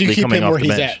Utley keep coming him off where the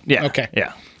he's bench. at. Yeah. Okay.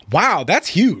 Yeah. Wow, that's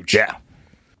huge. Yeah.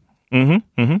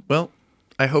 Well,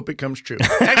 I hope it comes true.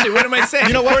 Actually, what am I saying?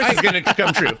 You know what? Of course it's going to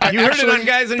come true. You heard it on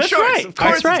Guys in That's Shorts. right. Of course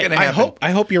That's it's right. going to happen.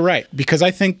 I hope you're right because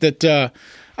I think that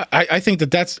I think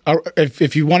that's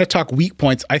if you want to talk weak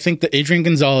points, I think that Adrian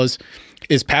Gonzalez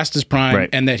is past his prime Right.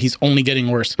 and that he's only getting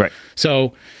worse. Right.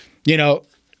 So,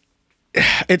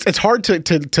 it's hard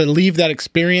to leave that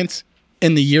experience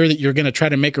in the year that you're going to try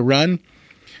to make a run,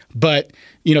 but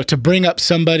to bring up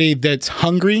somebody that's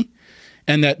hungry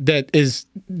and that is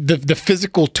the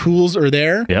physical tools are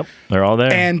there. Yep. They're all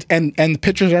there. And the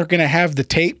pitchers aren't going to have the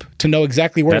tape to know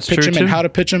exactly where That's to pitch true, him and too. how to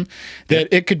pitch him. That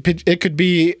it could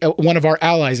be one of our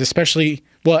allies, especially.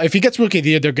 Well, if he gets Rookie of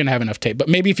the Year, they're going to have enough tape. But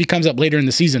maybe if he comes up later in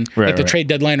the season, at the trade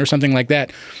deadline or something like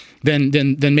that, then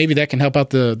maybe that can help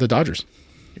out the Dodgers.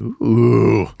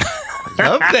 Ooh.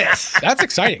 Love this. That's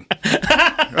exciting.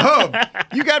 Oh,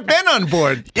 you got Ben on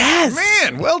board. Yes.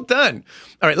 Man, well done.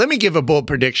 All right, let me give a bold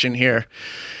prediction here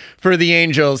for the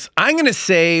Angels. I'm going to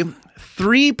say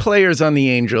 3 players on the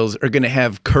Angels are going to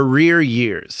have career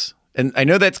years. And I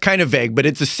know that's kind of vague, but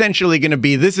it's essentially going to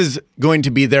be this is going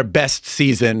to be their best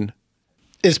season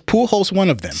Is Pujols one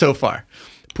of them? so far.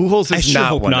 Pujols is sure not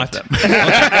hope one not. of them.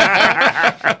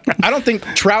 I don't think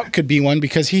Trout could be one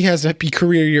because he has a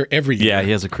career year every year. yeah,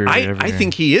 he has a career every I year.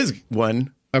 think he is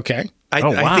one. Okay. I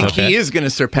wow. think Okay. he is going to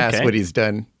surpass Okay. what he's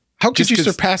done. How could Just you 'cause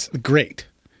surpass the great?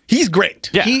 He's great.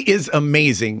 Yeah. He is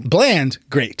amazing. Bland,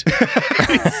 great.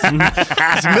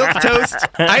 Milk toast.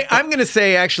 I'm going to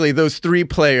say actually those 3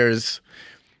 players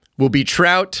will be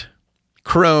Trout,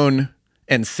 Crone,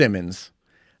 and Simmons.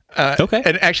 Okay.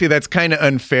 And actually, that's kind of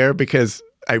unfair because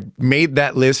I made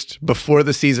that list before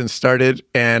the season started,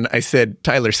 and I said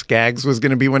Tyler Skaggs was going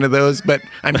to be one of those, but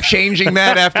I'm changing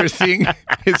that after seeing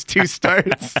his 2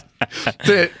 starts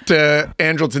to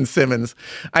Andrelton Simmons.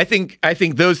 I think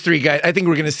those 3 guys, I think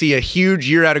we're going to see a huge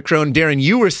year out of Crone. Darren,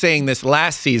 you were saying this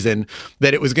last season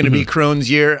that it was going to be Crone's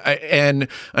year, and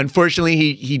unfortunately,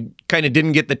 he kind of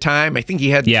didn't get the time. I think he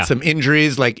had some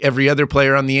injuries like every other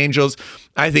player on the Angels.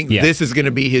 I think this is going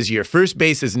to be his year. First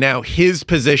base is now his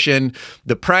position.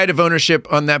 The pride of ownership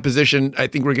on that position, I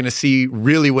think we're going to see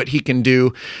really what he can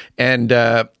do. And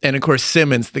of course,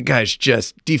 Simmons, the guy's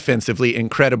just defensively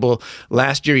incredible.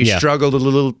 Last year, he struggled a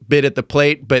little bit at the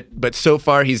plate, but so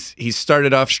far he's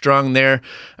started off strong there.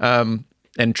 And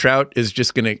Trout is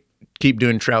just going to keep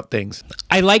doing Trout things.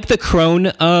 I like the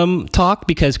Crone talk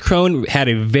because Crone had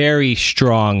a very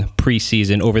strong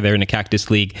preseason over there in the Cactus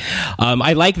League.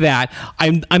 I like that.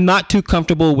 I'm not too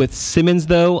comfortable with Simmons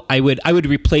though. I would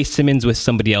replace Simmons with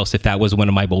somebody else if that was one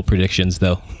of my bold predictions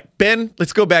though. Ben,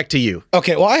 let's go back to you.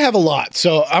 Okay, well, I have a lot,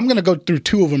 so I'm going to go through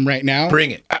 2 of them right now.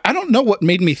 Bring it. I don't know what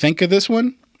made me think of this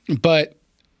one, but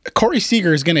Corey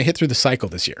Seager is going to hit through the cycle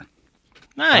this year.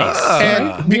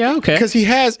 Nice. Because he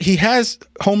has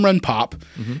home run pop,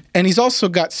 and he's also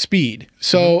got speed.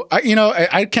 So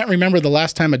I can't remember the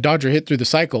last time a Dodger hit through the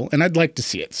cycle, and I'd like to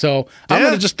see it. So I'm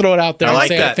going to just throw it out there and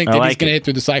say I think that he's going to hit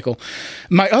through the cycle.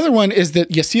 My other one is that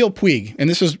Yasiel Puig, and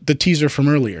this was the teaser from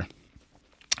earlier.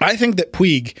 I think that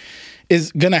Puig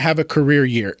is going to have a career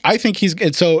year. I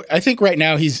think right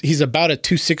now he's about a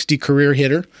 260 career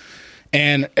hitter.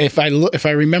 And if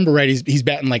I remember right, he's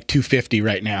batting like 250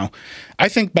 right now. I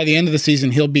think by the end of the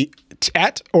season he'll be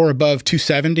at or above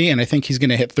 270, and I think he's going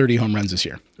to hit 30 home runs this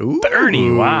year. Ooh.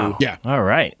 30, wow. Yeah. All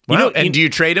right. Wow. And do you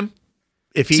trade him?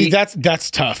 That's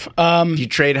tough. Do you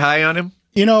trade high on him?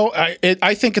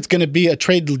 I think it's going to be a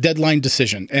trade deadline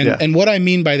decision, and what I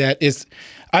mean by that is,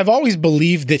 I've always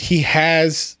believed that he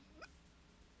has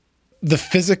the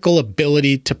physical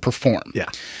ability to perform. Yeah.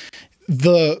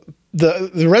 The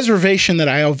reservation that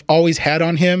I have always had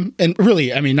on him, and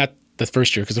really, I mean, not the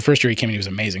first year, because the first year he came in, he was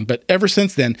amazing, but ever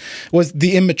since then, was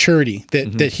the immaturity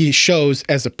that he shows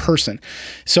as a person.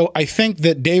 So I think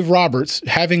that Dave Roberts,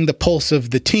 having the pulse of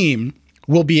the team,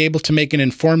 will be able to make an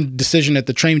informed decision at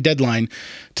the trade deadline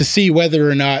to see whether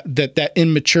or not that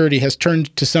immaturity has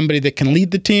turned to somebody that can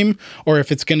lead the team, or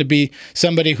if it's going to be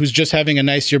somebody who's just having a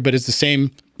nice year but is the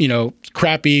same,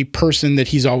 crappy person that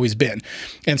he's always been.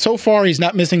 And so far, he's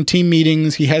not missing team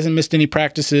meetings. He hasn't missed any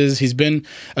practices. He's been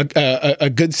a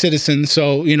good citizen.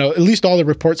 So, at least all the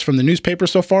reports from the newspaper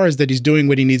so far is that he's doing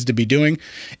what he needs to be doing.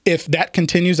 If that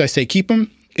continues, I say keep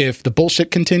him. If the bullshit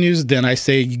continues, then I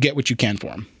say you get what you can for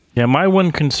him. Yeah, my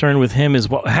one concern with him is,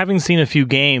 having seen a few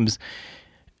games,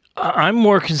 I'm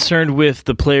more concerned with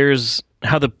the players,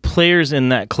 how the players in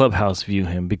that clubhouse view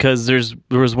him. Because there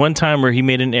was one time where he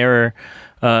made an error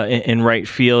in right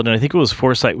field, and I think it was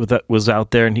Forsythe was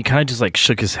out there, and he kind of just like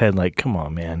shook his head, like, "Come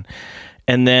on, man."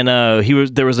 And then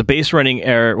there was a base running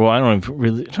error. Well, I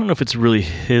don't know if it's really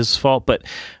his fault, but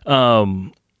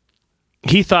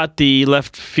he thought the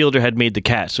left fielder had made the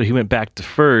catch, so he went back to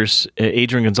first.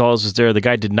 Adrian Gonzalez was there. The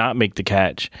guy did not make the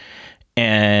catch,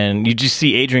 and you just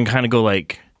see Adrian kind of go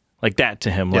like that to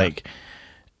him,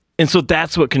 and so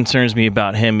that's what concerns me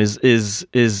about him. Is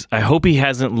I hope he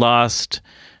hasn't lost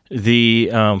the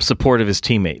support of his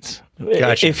teammates.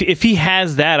 Gotcha. If he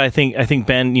has that, I think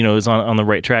Ben is on the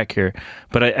right track here,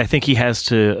 but I think he has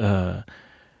to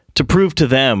prove to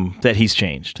them that he's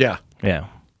changed. Yeah.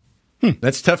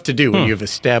 That's tough to do when you've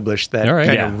established that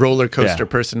of roller coaster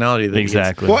personality. That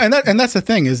exactly. Well, and that's the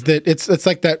thing is that it's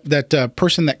like that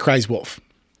person that cries wolf.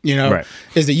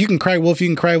 Is that you can cry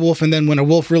wolf, and then when a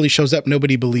wolf really shows up,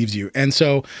 nobody believes you. And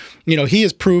so, he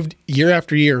has proved year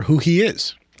after year who he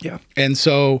is. Yeah. And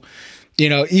so,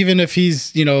 even if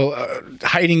he's,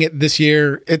 hiding it this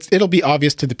year, it'll be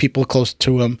obvious to the people close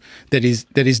to him that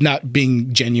he's not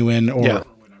being genuine or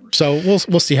so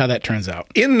we'll see how that turns out.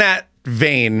 In that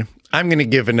vein, I'm going to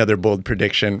give another bold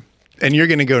prediction, and you're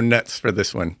going to go nuts for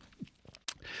this one.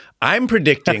 I'm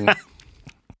predicting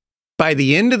by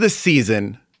the end of the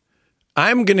season,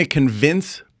 I'm going to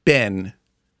convince Ben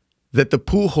that the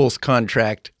Pujols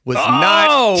contract was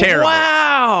not terrible.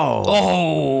 Wow!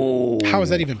 Oh, How is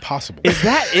that even possible? Is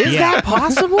that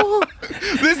possible?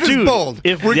 This is bold.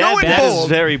 If We're going that bold. Is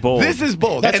very bold. This is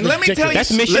bold. That's and let me tell you, ridiculous.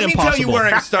 That's Mission let me tell you Impossible. where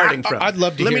I'm starting from. I'd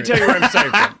love to Let hear me tell you where I'm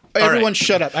starting from. All Everyone, right.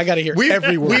 shut up! I got to hear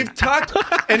every word. We've talked,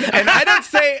 and I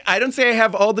don't say I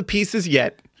have all the pieces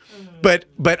yet, but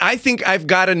I think I've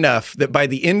got enough that by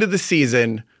the end of the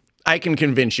season, I can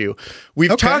convince you.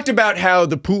 We've talked about how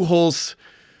the Pujols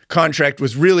contract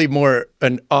was really more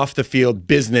an off-the-field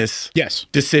business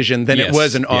decision than it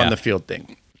was an on-the-field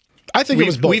thing. I think it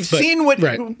was both. We've seen what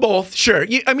both. Sure,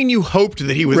 you hoped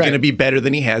that he was going to be better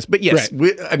than he has, but yes,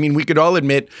 we could all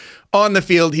admit on the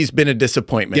field he's been a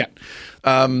disappointment.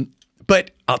 Yeah.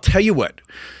 But I'll tell you what.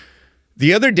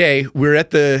 The other day we were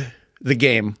at the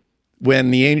game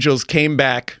when the Angels came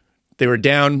back. They were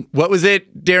down. What was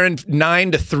it, Darren?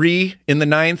 9-3 in the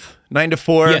ninth.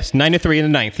 9-4. Yes, 9-3 in the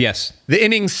ninth. Yes. The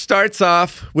inning starts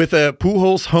off with a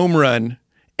Pujols home run,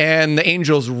 and the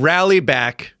Angels rally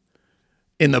back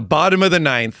in the bottom of the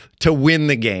ninth to win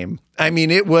the game. I mean,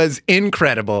 it was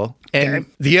incredible. And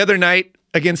the other night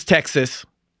against Texas,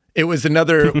 it was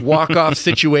another walk-off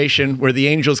situation where the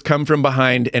Angels come from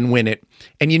behind and win it.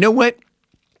 And you know what?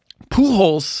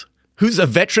 Pujols, who's a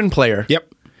veteran player,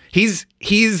 he's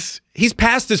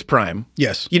past his prime.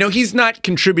 Yes. He's not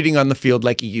contributing on the field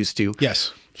like he used to.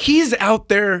 Yes. He's out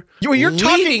there. You're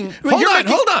talking.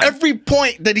 Hold on. Every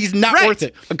point that he's not worth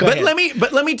it. But let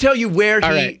me tell you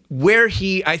where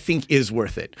he I think is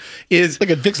worth it. Is look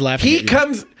at Vic's laughing. He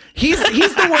comes. He's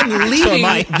the one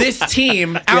leading this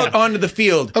team out onto the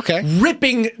field. Okay.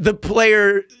 Ripping the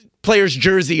player's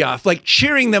jersey off, like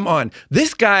cheering them on.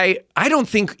 This guy, I don't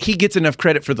think he gets enough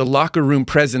credit for the locker room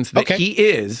presence that he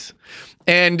is.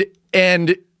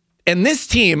 And this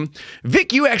team,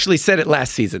 Vic, you actually said it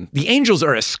last season. The Angels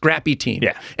are a scrappy team.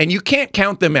 Yeah. And you can't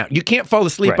count them out. You can't fall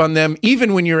asleep on them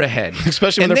even when you're ahead.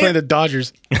 Especially when they're playing the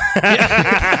Dodgers.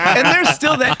 And they're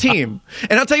still that team.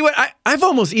 And I'll tell you what, I've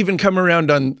almost even come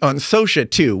around on Scioscia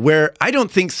too, where I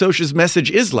don't think Scioscia's message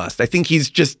is lost. I think he's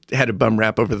just had a bum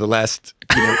rap over the last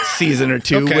season or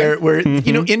two where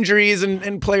injuries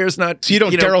and players not So you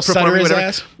don't Daryl Sutter his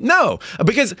ass? No,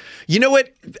 because you know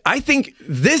what? I think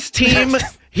this team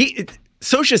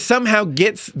Scioscia somehow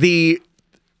gets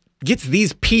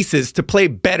these pieces to play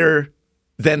better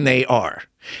than they are.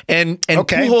 And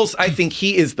Pujols, I think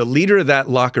he is the leader of that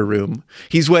locker room.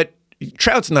 He's what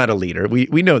Trout's not a leader.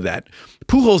 We know that.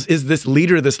 Pujols is this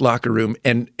leader of this locker room,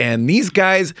 and these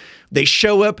guys, they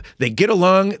show up, they get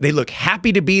along, they look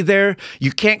happy to be there.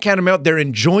 You can't count them out. They're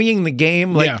enjoying the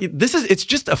game. It's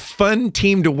just a fun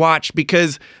team to watch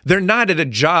because they're not at a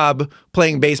job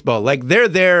playing baseball. Like they're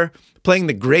there playing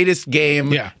the greatest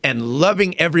game and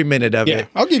loving every minute of it.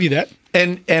 I'll give you that.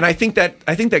 And I think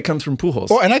that comes from Pujols.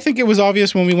 Well, and I think it was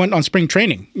obvious when we went on spring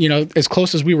training. As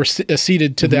close as we were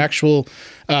seated to the actual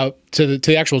to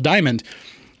the actual diamond,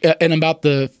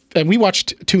 and we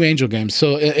watched 2 Angel games.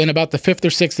 So in about the 5th or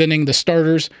 6th inning, the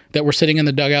starters that were sitting in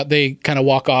the dugout, they kind of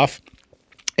walk off,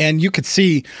 and you could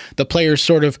see the players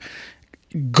sort of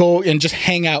go and just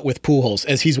hang out with Pujols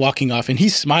as he's walking off, and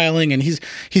he's smiling and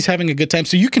he's having a good time.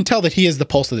 So you can tell that he is the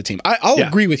pulse of the team. I'll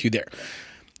agree with you there.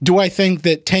 Do I think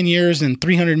that 10 years and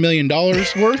 $300 million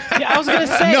worth? Yeah, I was going to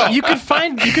say, no. you could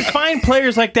find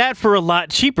players like that for a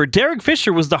lot cheaper. Derek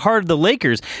Fisher was the heart of the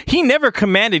Lakers. He never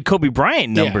commanded Kobe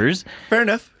Bryant numbers. Fair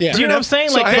enough. Yeah. Do you know what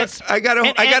I'm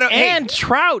saying? And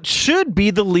Trout should be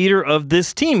the leader of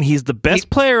this team. He's the best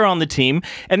player on the team,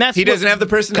 and he doesn't have the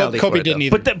personality. Kobe didn't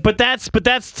either. But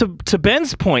that's to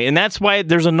Ben's point, and that's why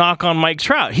there's a knock on Mike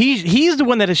Trout. He's the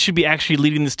one that should be actually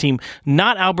leading this team,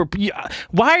 not Albert.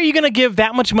 Why are you going to give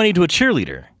that much money to a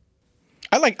cheerleader?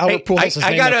 I like Albert Pujols'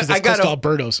 name because it's close to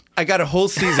Alberto's. I got a whole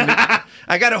season.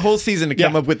 To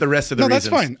come up with the rest of the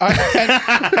reasons. No, that's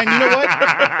fine. And you know what?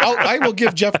 I will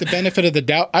give Jeff the benefit of the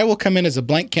doubt. I will come in as a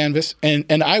blank canvas, and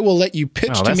I will let you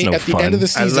pitch to me at the end of the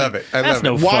season. I love it. That's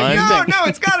no Why fun. No,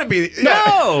 it's got to be.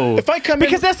 No. If I come in,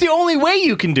 because that's the only way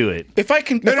you can do it. If I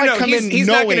come in, he's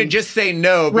not going to just say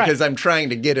no because I'm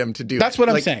trying to get him to do it. That's what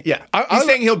I'm saying. Yeah, he's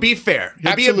saying he'll be fair.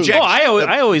 He'll be objective. Oh,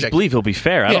 I always believe he'll be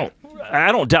fair.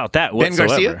 I don't doubt that whatsoever. Ben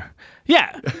Garcia?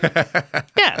 Yeah.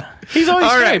 He's always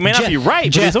fair. He may not be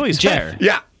right, but he's always fair.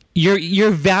 Yeah. You're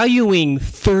valuing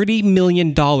 $30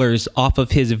 million off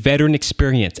of his veteran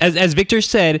experience, as Victor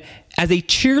said, as a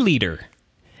cheerleader.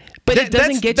 But it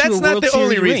doesn't get you a World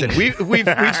Series ring. That's not the only reason.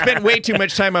 We've spent way too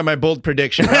much time on my bold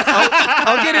prediction.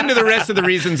 I'll get into the rest of the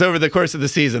reasons over the course of the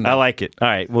season. I like it. All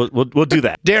right, we'll do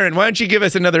that. Darren, why don't you give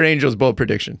us another Angels bold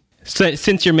prediction? So,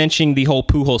 since you're mentioning the whole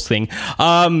Pujols thing,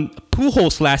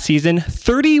 Pujols last season,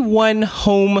 31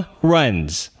 home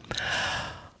runs.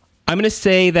 I'm going to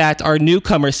say that our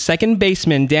newcomer, second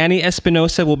baseman Danny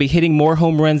Espinosa, will be hitting more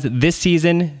home runs this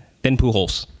season than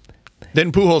Pujols.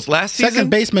 Than Pujols last season? Second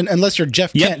baseman, unless you're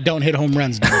Jeff Kent, don't hit home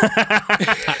runs.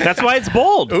 That's why it's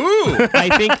bold. Ooh.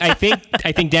 I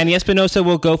think Danny Espinosa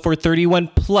will go for 31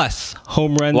 plus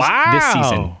home runs this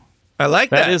season. I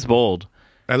like that. That is bold.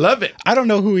 I love it. I don't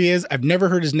know who he is. I've never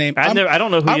heard his name. I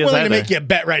don't know who he I'm is willing either. to make you a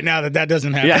bet right now that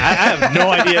doesn't happen. Yeah, I have no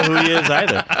idea who he is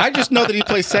either. I just know that he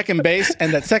plays second base,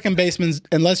 and that second baseman,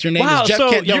 unless your name Wow, is Jeff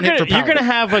so Kent, don't hit for power. you're gonna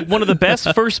have like one of the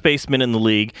best first basemen in the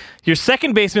league. Your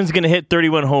second baseman's gonna hit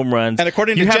 31 home runs, and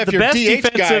according to you have Jeff, the your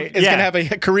best DH guy is yeah. gonna have a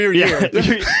career year.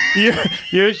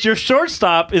 Your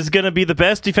shortstop is gonna be the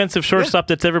best defensive shortstop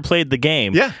that's ever played the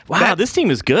game. Yeah. Wow, this team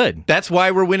is good. That's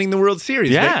why we're winning the World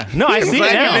Series. Yeah. Vic. No, I I'm see it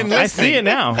glad now. you've been I see it listening.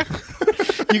 now.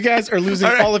 You guys are losing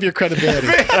all of your credibility.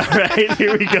 All right,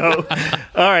 here we go.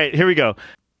 All right, here we go.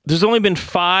 There's only been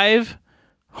 5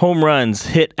 home runs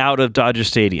hit out of Dodger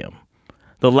Stadium.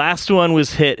 The last one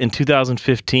was hit in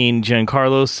 2015.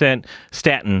 Giancarlo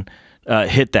Stanton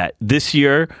hit that. This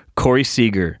year, Corey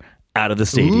Seager out of the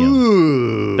stadium.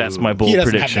 Ooh. That's my He bold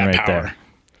doesn't prediction have that right power. there.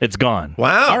 It's gone.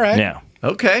 Wow. All right. Yeah.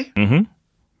 Okay.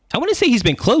 I want to say he's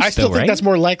been close, I still though, think right? that's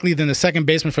more likely than the second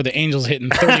baseman for the Angels hitting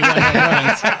 31 home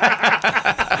runs.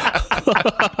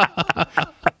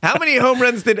 How many home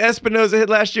runs did Espinosa hit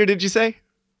last year, did you say?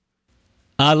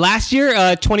 Last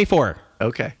year, 24.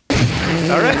 Okay.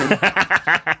 All right.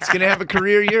 It's going to have a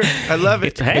career year. I love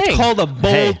it. Hey. It's called a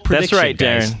bold prediction. That's right,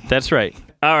 guys. Darren. That's right.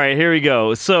 All right, here we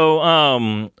go. So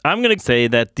I'm going to say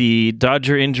that the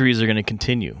Dodger injuries are going to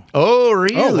continue. Oh,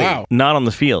 really? Oh, wow. Not on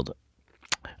the field.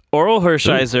 Oral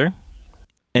Hershiser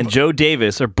and Joe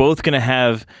Davis are both going to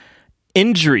have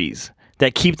injuries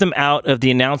that keep them out of the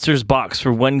announcer's box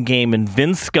for one game, and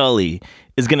Vince Scully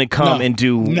is going to come No, and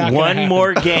do not gonna one happen.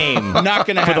 more game Not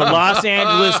going to for the happen. Los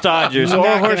Angeles Dodgers. Not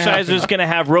Oral gonna Hershiser is happen. going to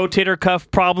have rotator cuff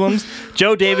problems.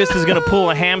 Joe Davis is going to pull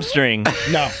a hamstring,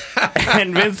 No.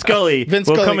 and Vince Scully will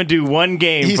Scully, come and do one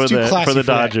game He's for too classy the that.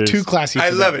 Dodgers. Too classy for I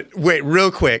love that. it. Wait,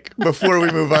 real quick, before we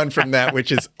move on from that,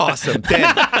 which is awesome.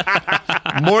 Ben,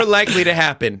 more likely to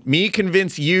happen. Me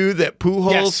convince you that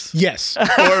Pujols Yes. or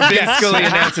Vince Scully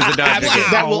announces a Dodger Absolutely.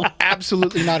 game. That will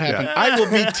absolutely not happen. I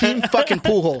will be team fucking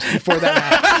Pujols before that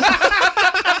happens.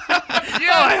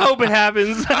 Oh, I hope it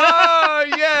happens. Oh,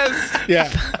 yes. Yeah.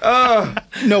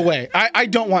 No way. I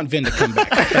don't want Vin to come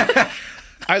back.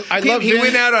 I love He Vin.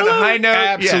 went out on a high note.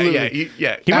 Absolutely.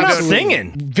 Yeah. He went out Absolutely.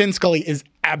 singing. Vin Scully is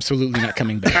absolutely not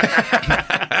coming back.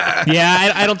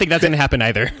 Yeah, I don't think that's going to happen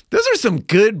either. Those are some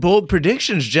good, bold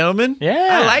predictions, gentlemen. Yeah.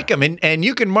 I like them. And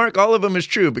you can mark all of them as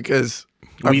true because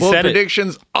our We bold said it.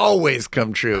 predictions always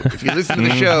come true. If you listen to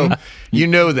the show, you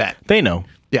know that. They know.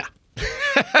 Yeah.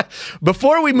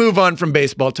 Before we move on from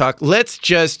baseball talk, let's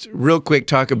just real quick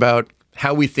talk about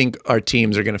how we think our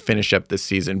teams are going to finish up this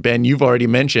season. Ben, you've already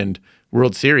mentioned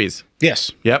World Series.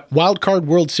 Yes. Yep. Wild Card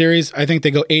World Series. I think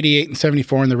they go 88 and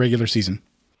 74 in the regular season.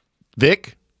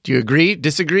 Vic, do you agree?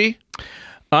 Disagree?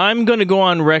 I'm going to go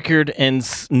on record and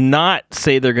not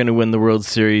say they're going to win the World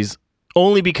Series,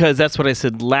 only because that's what I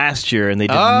said last year, and they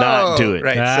did not do it.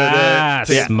 Right.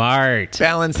 So to Smart.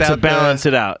 balance To out balance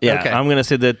it out. Yeah. Okay. I'm going to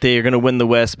say that they are going to win the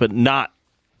West, but not,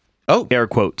 air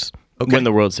quotes, win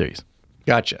the World Series.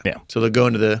 Gotcha. Yeah. So they'll go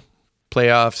into the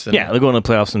playoffs. And Yeah, they'll go in the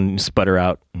playoffs and sputter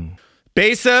out.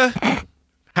 Besa,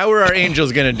 how are our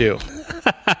Angels going to do?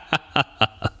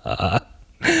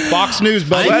 Fox News,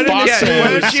 buddy. Why don't, Fox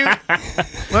News.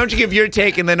 why don't you give your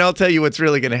take and then I'll tell you what's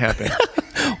really going to happen.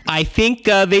 I think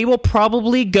they will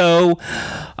probably go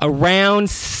around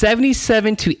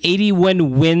 77 to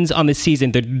 81 wins on the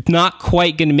season. They're not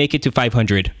quite going to make it to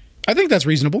 500. I think that's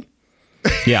reasonable.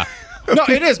 Yeah. No,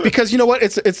 it is because you know what?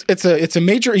 It's a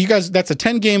major. You guys, that's a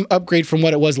 10-game upgrade from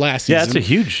what it was last season. Yeah, that's a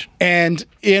huge. And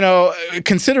you know,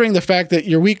 considering the fact that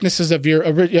your weaknesses of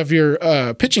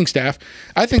your pitching staff,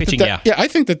 I think Pitching, I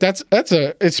think that's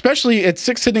a especially at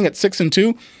sitting at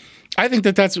 6-2. I think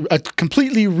that's a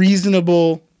completely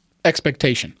reasonable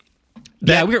expectation.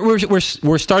 Yeah,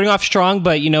 we're starting off strong,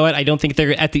 but you know what? I don't think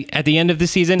they're at the end of the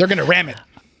season. They're going to ram it.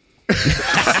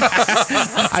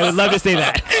 I would love to say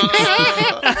that.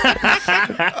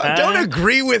 Don't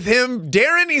agree with him.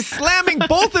 Darren, he's slamming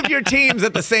both of your teams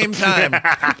at the same time.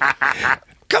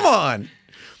 Come on.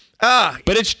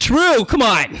 But it's true. Come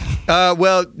on.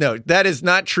 Well, no, that is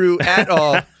not true at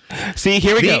all. See,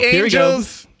 here we go. Here we go.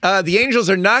 The Angels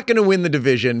are not going to win the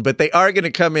division, but they are going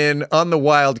to come in on the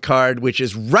wild card, which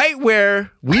is right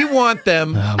where we want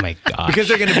them. Oh my gosh. Because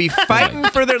they're going to be fighting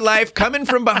for their life, coming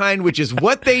from behind, which is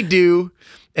what they do.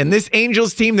 And this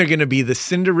Angels team, they're going to be the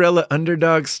Cinderella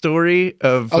underdog story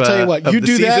of I'll tell you what. of You the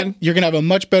do season. that, you're going to have a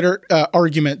much better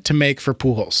argument to make for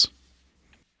Pujols.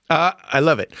 I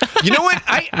love it. You know what?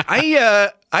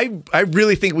 I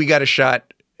really think we got a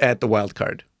shot at the wild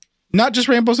card. Not just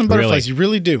rainbows and butterflies. Really? You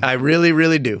really do. I really,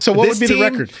 really do. So what This would be the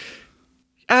team, record?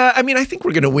 I mean, I think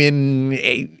we're going to win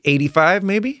 85,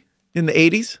 maybe in the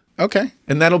 80s, Okay.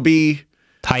 and that'll be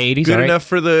High 80s, Good all right. enough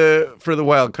for the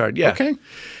wild card. Yeah. Okay.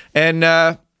 And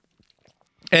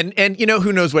you know,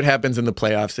 who knows what happens in the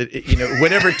playoffs? You know,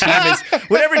 whatever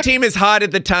team is hot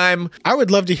at the time. I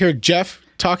would love to hear Jeff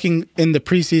talking in the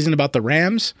preseason about the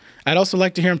Rams. I'd also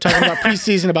like to hear him talking about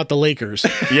preseason about the Lakers.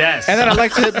 Yes. And then I'd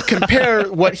like to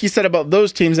compare what he said about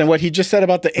those teams and what he just said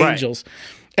about the Right. Angels.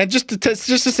 And just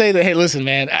to say that, hey, listen,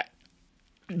 man,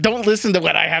 don't listen to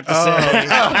what I have to say.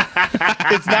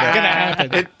 It's not going to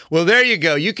happen. Well, there you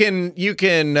go. You can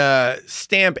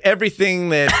stamp everything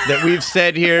that we've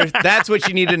said here. That's what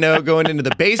you need to know going into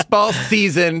the baseball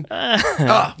season.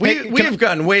 We've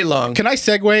gone way long. Can I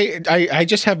segue? I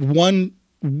just have one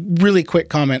really quick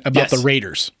comment about Yes. the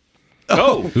Raiders.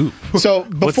 Oh. So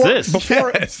this?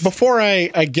 before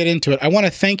I get into it, I want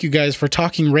to thank you guys for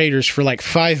talking Raiders for like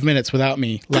 5 minutes without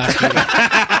me last week.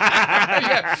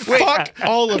 Wait, Fuck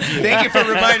all of you. thank you for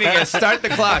reminding us. Start the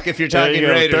clock if you're talking you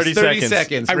go. Raiders. 30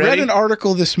 seconds. I read Ready? an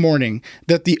article this morning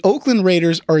that the Oakland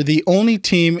Raiders are the only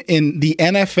team in the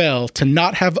NFL to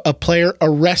not have a player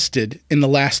arrested in the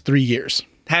last 3 years.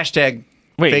 Hashtag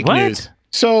Wait, fake what? news.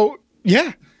 So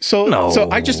yeah. So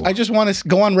I just want to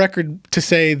go on record to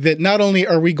say that not only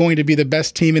are we going to be the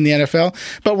best team in the NFL,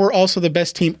 but we're also the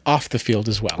best team off the field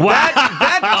as well.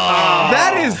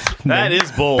 That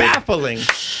is bold. baffling.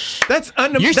 That's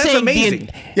You're that's saying amazing.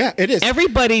 Yeah, it is.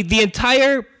 everybody, the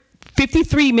entire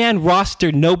 53-man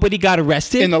roster, nobody got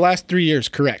arrested? In the last 3 years,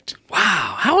 correct.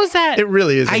 How is that? It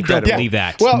really is I incredible. don't believe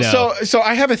that. Well, No. so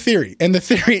I have a theory, and the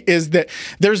theory is that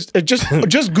there's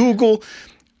just Google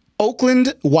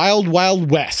Oakland Wild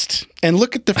Wild West and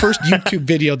look at the first YouTube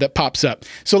video that pops up.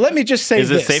 So let me just say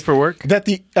Is it this. safe for work? That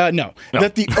the that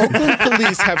the Oakland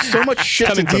police have so much shit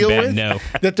to Coming from deal Ben, with no.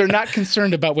 that they're not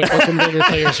concerned about what Oakland Raider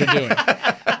players are doing.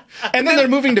 And then they're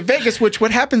moving to Vegas, which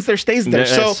what happens there stays there.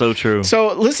 That's so true.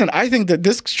 So listen, I think that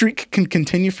this streak can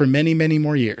continue for many, many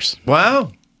more years.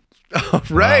 Wow. All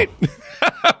right.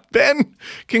 Ben,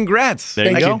 congrats. There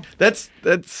you Thank go. That's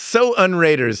so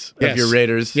un-Raiders of Yes. your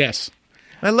Raiders. Yes.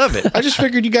 I love it. I just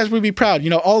figured you guys would be proud.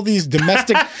 You know, all these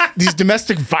domestic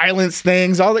violence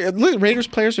things. All the look, Raiders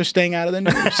players are staying out of the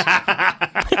news.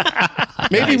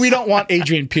 Maybe we don't want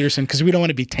Adrian Peterson because we don't want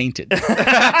to be tainted.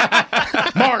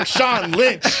 Marshawn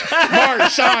Lynch.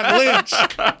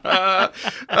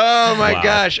 Oh my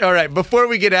gosh. All right. Before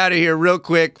we get out of here, real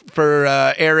quick for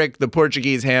Eric, the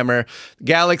Portuguese Hammer,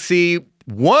 Galaxy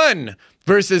won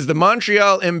versus the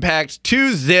Montreal Impact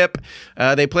 2-0.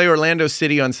 They play Orlando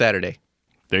City on Saturday.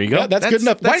 There you go. Yeah, that's good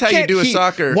enough. That's Why how you can't do a he-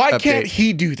 soccer Why update. can't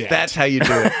he do that? That's how you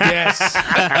do it. yes.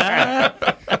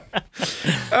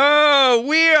 Oh,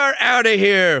 we are out of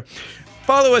here.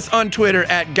 Follow us on Twitter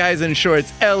at Guys in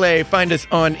Shorts LA. Find us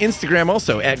on Instagram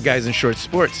also at Guys in Shorts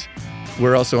Sports.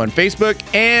 We're also on Facebook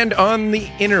and on the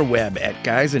interweb at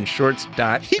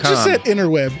guysinshorts.com. He just said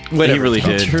interweb. Whatever. He really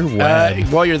did.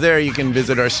 While you're there, you can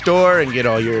visit our store and get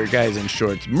all your Guys in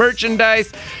Shorts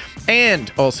merchandise.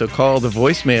 And also call the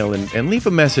voicemail and leave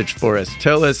a message for us.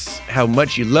 Tell us how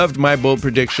much you loved my bold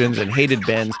predictions and hated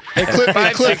Ben's. Hey,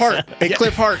 Cliff Hart. Hey,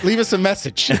 Cliff Hart, leave us a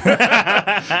message.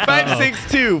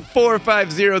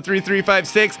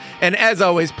 562-450-3356. And as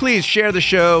always, please share the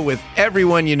show with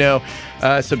everyone you know.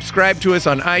 Subscribe to us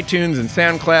on iTunes and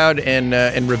SoundCloud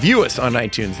and review us on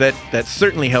iTunes. That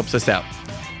certainly helps us out.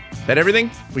 That everything?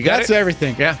 We got That's it?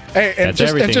 everything. Yeah. Hey, and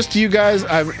just to you guys,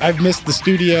 I've missed the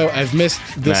studio. I've missed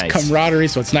this Nice. camaraderie,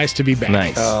 so it's nice to be back.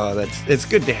 Nice. Oh, it's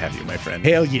good to have you, my friend.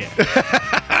 Hell yeah.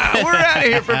 We're out of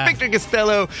here for Victor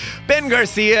Costello, Ben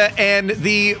Garcia, and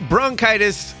the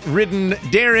bronchitis-ridden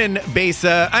Darren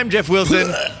Besa. I'm Jeff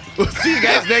Wilson. We'll see you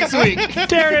guys next week.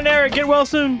 Darren and Eric, get well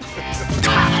soon.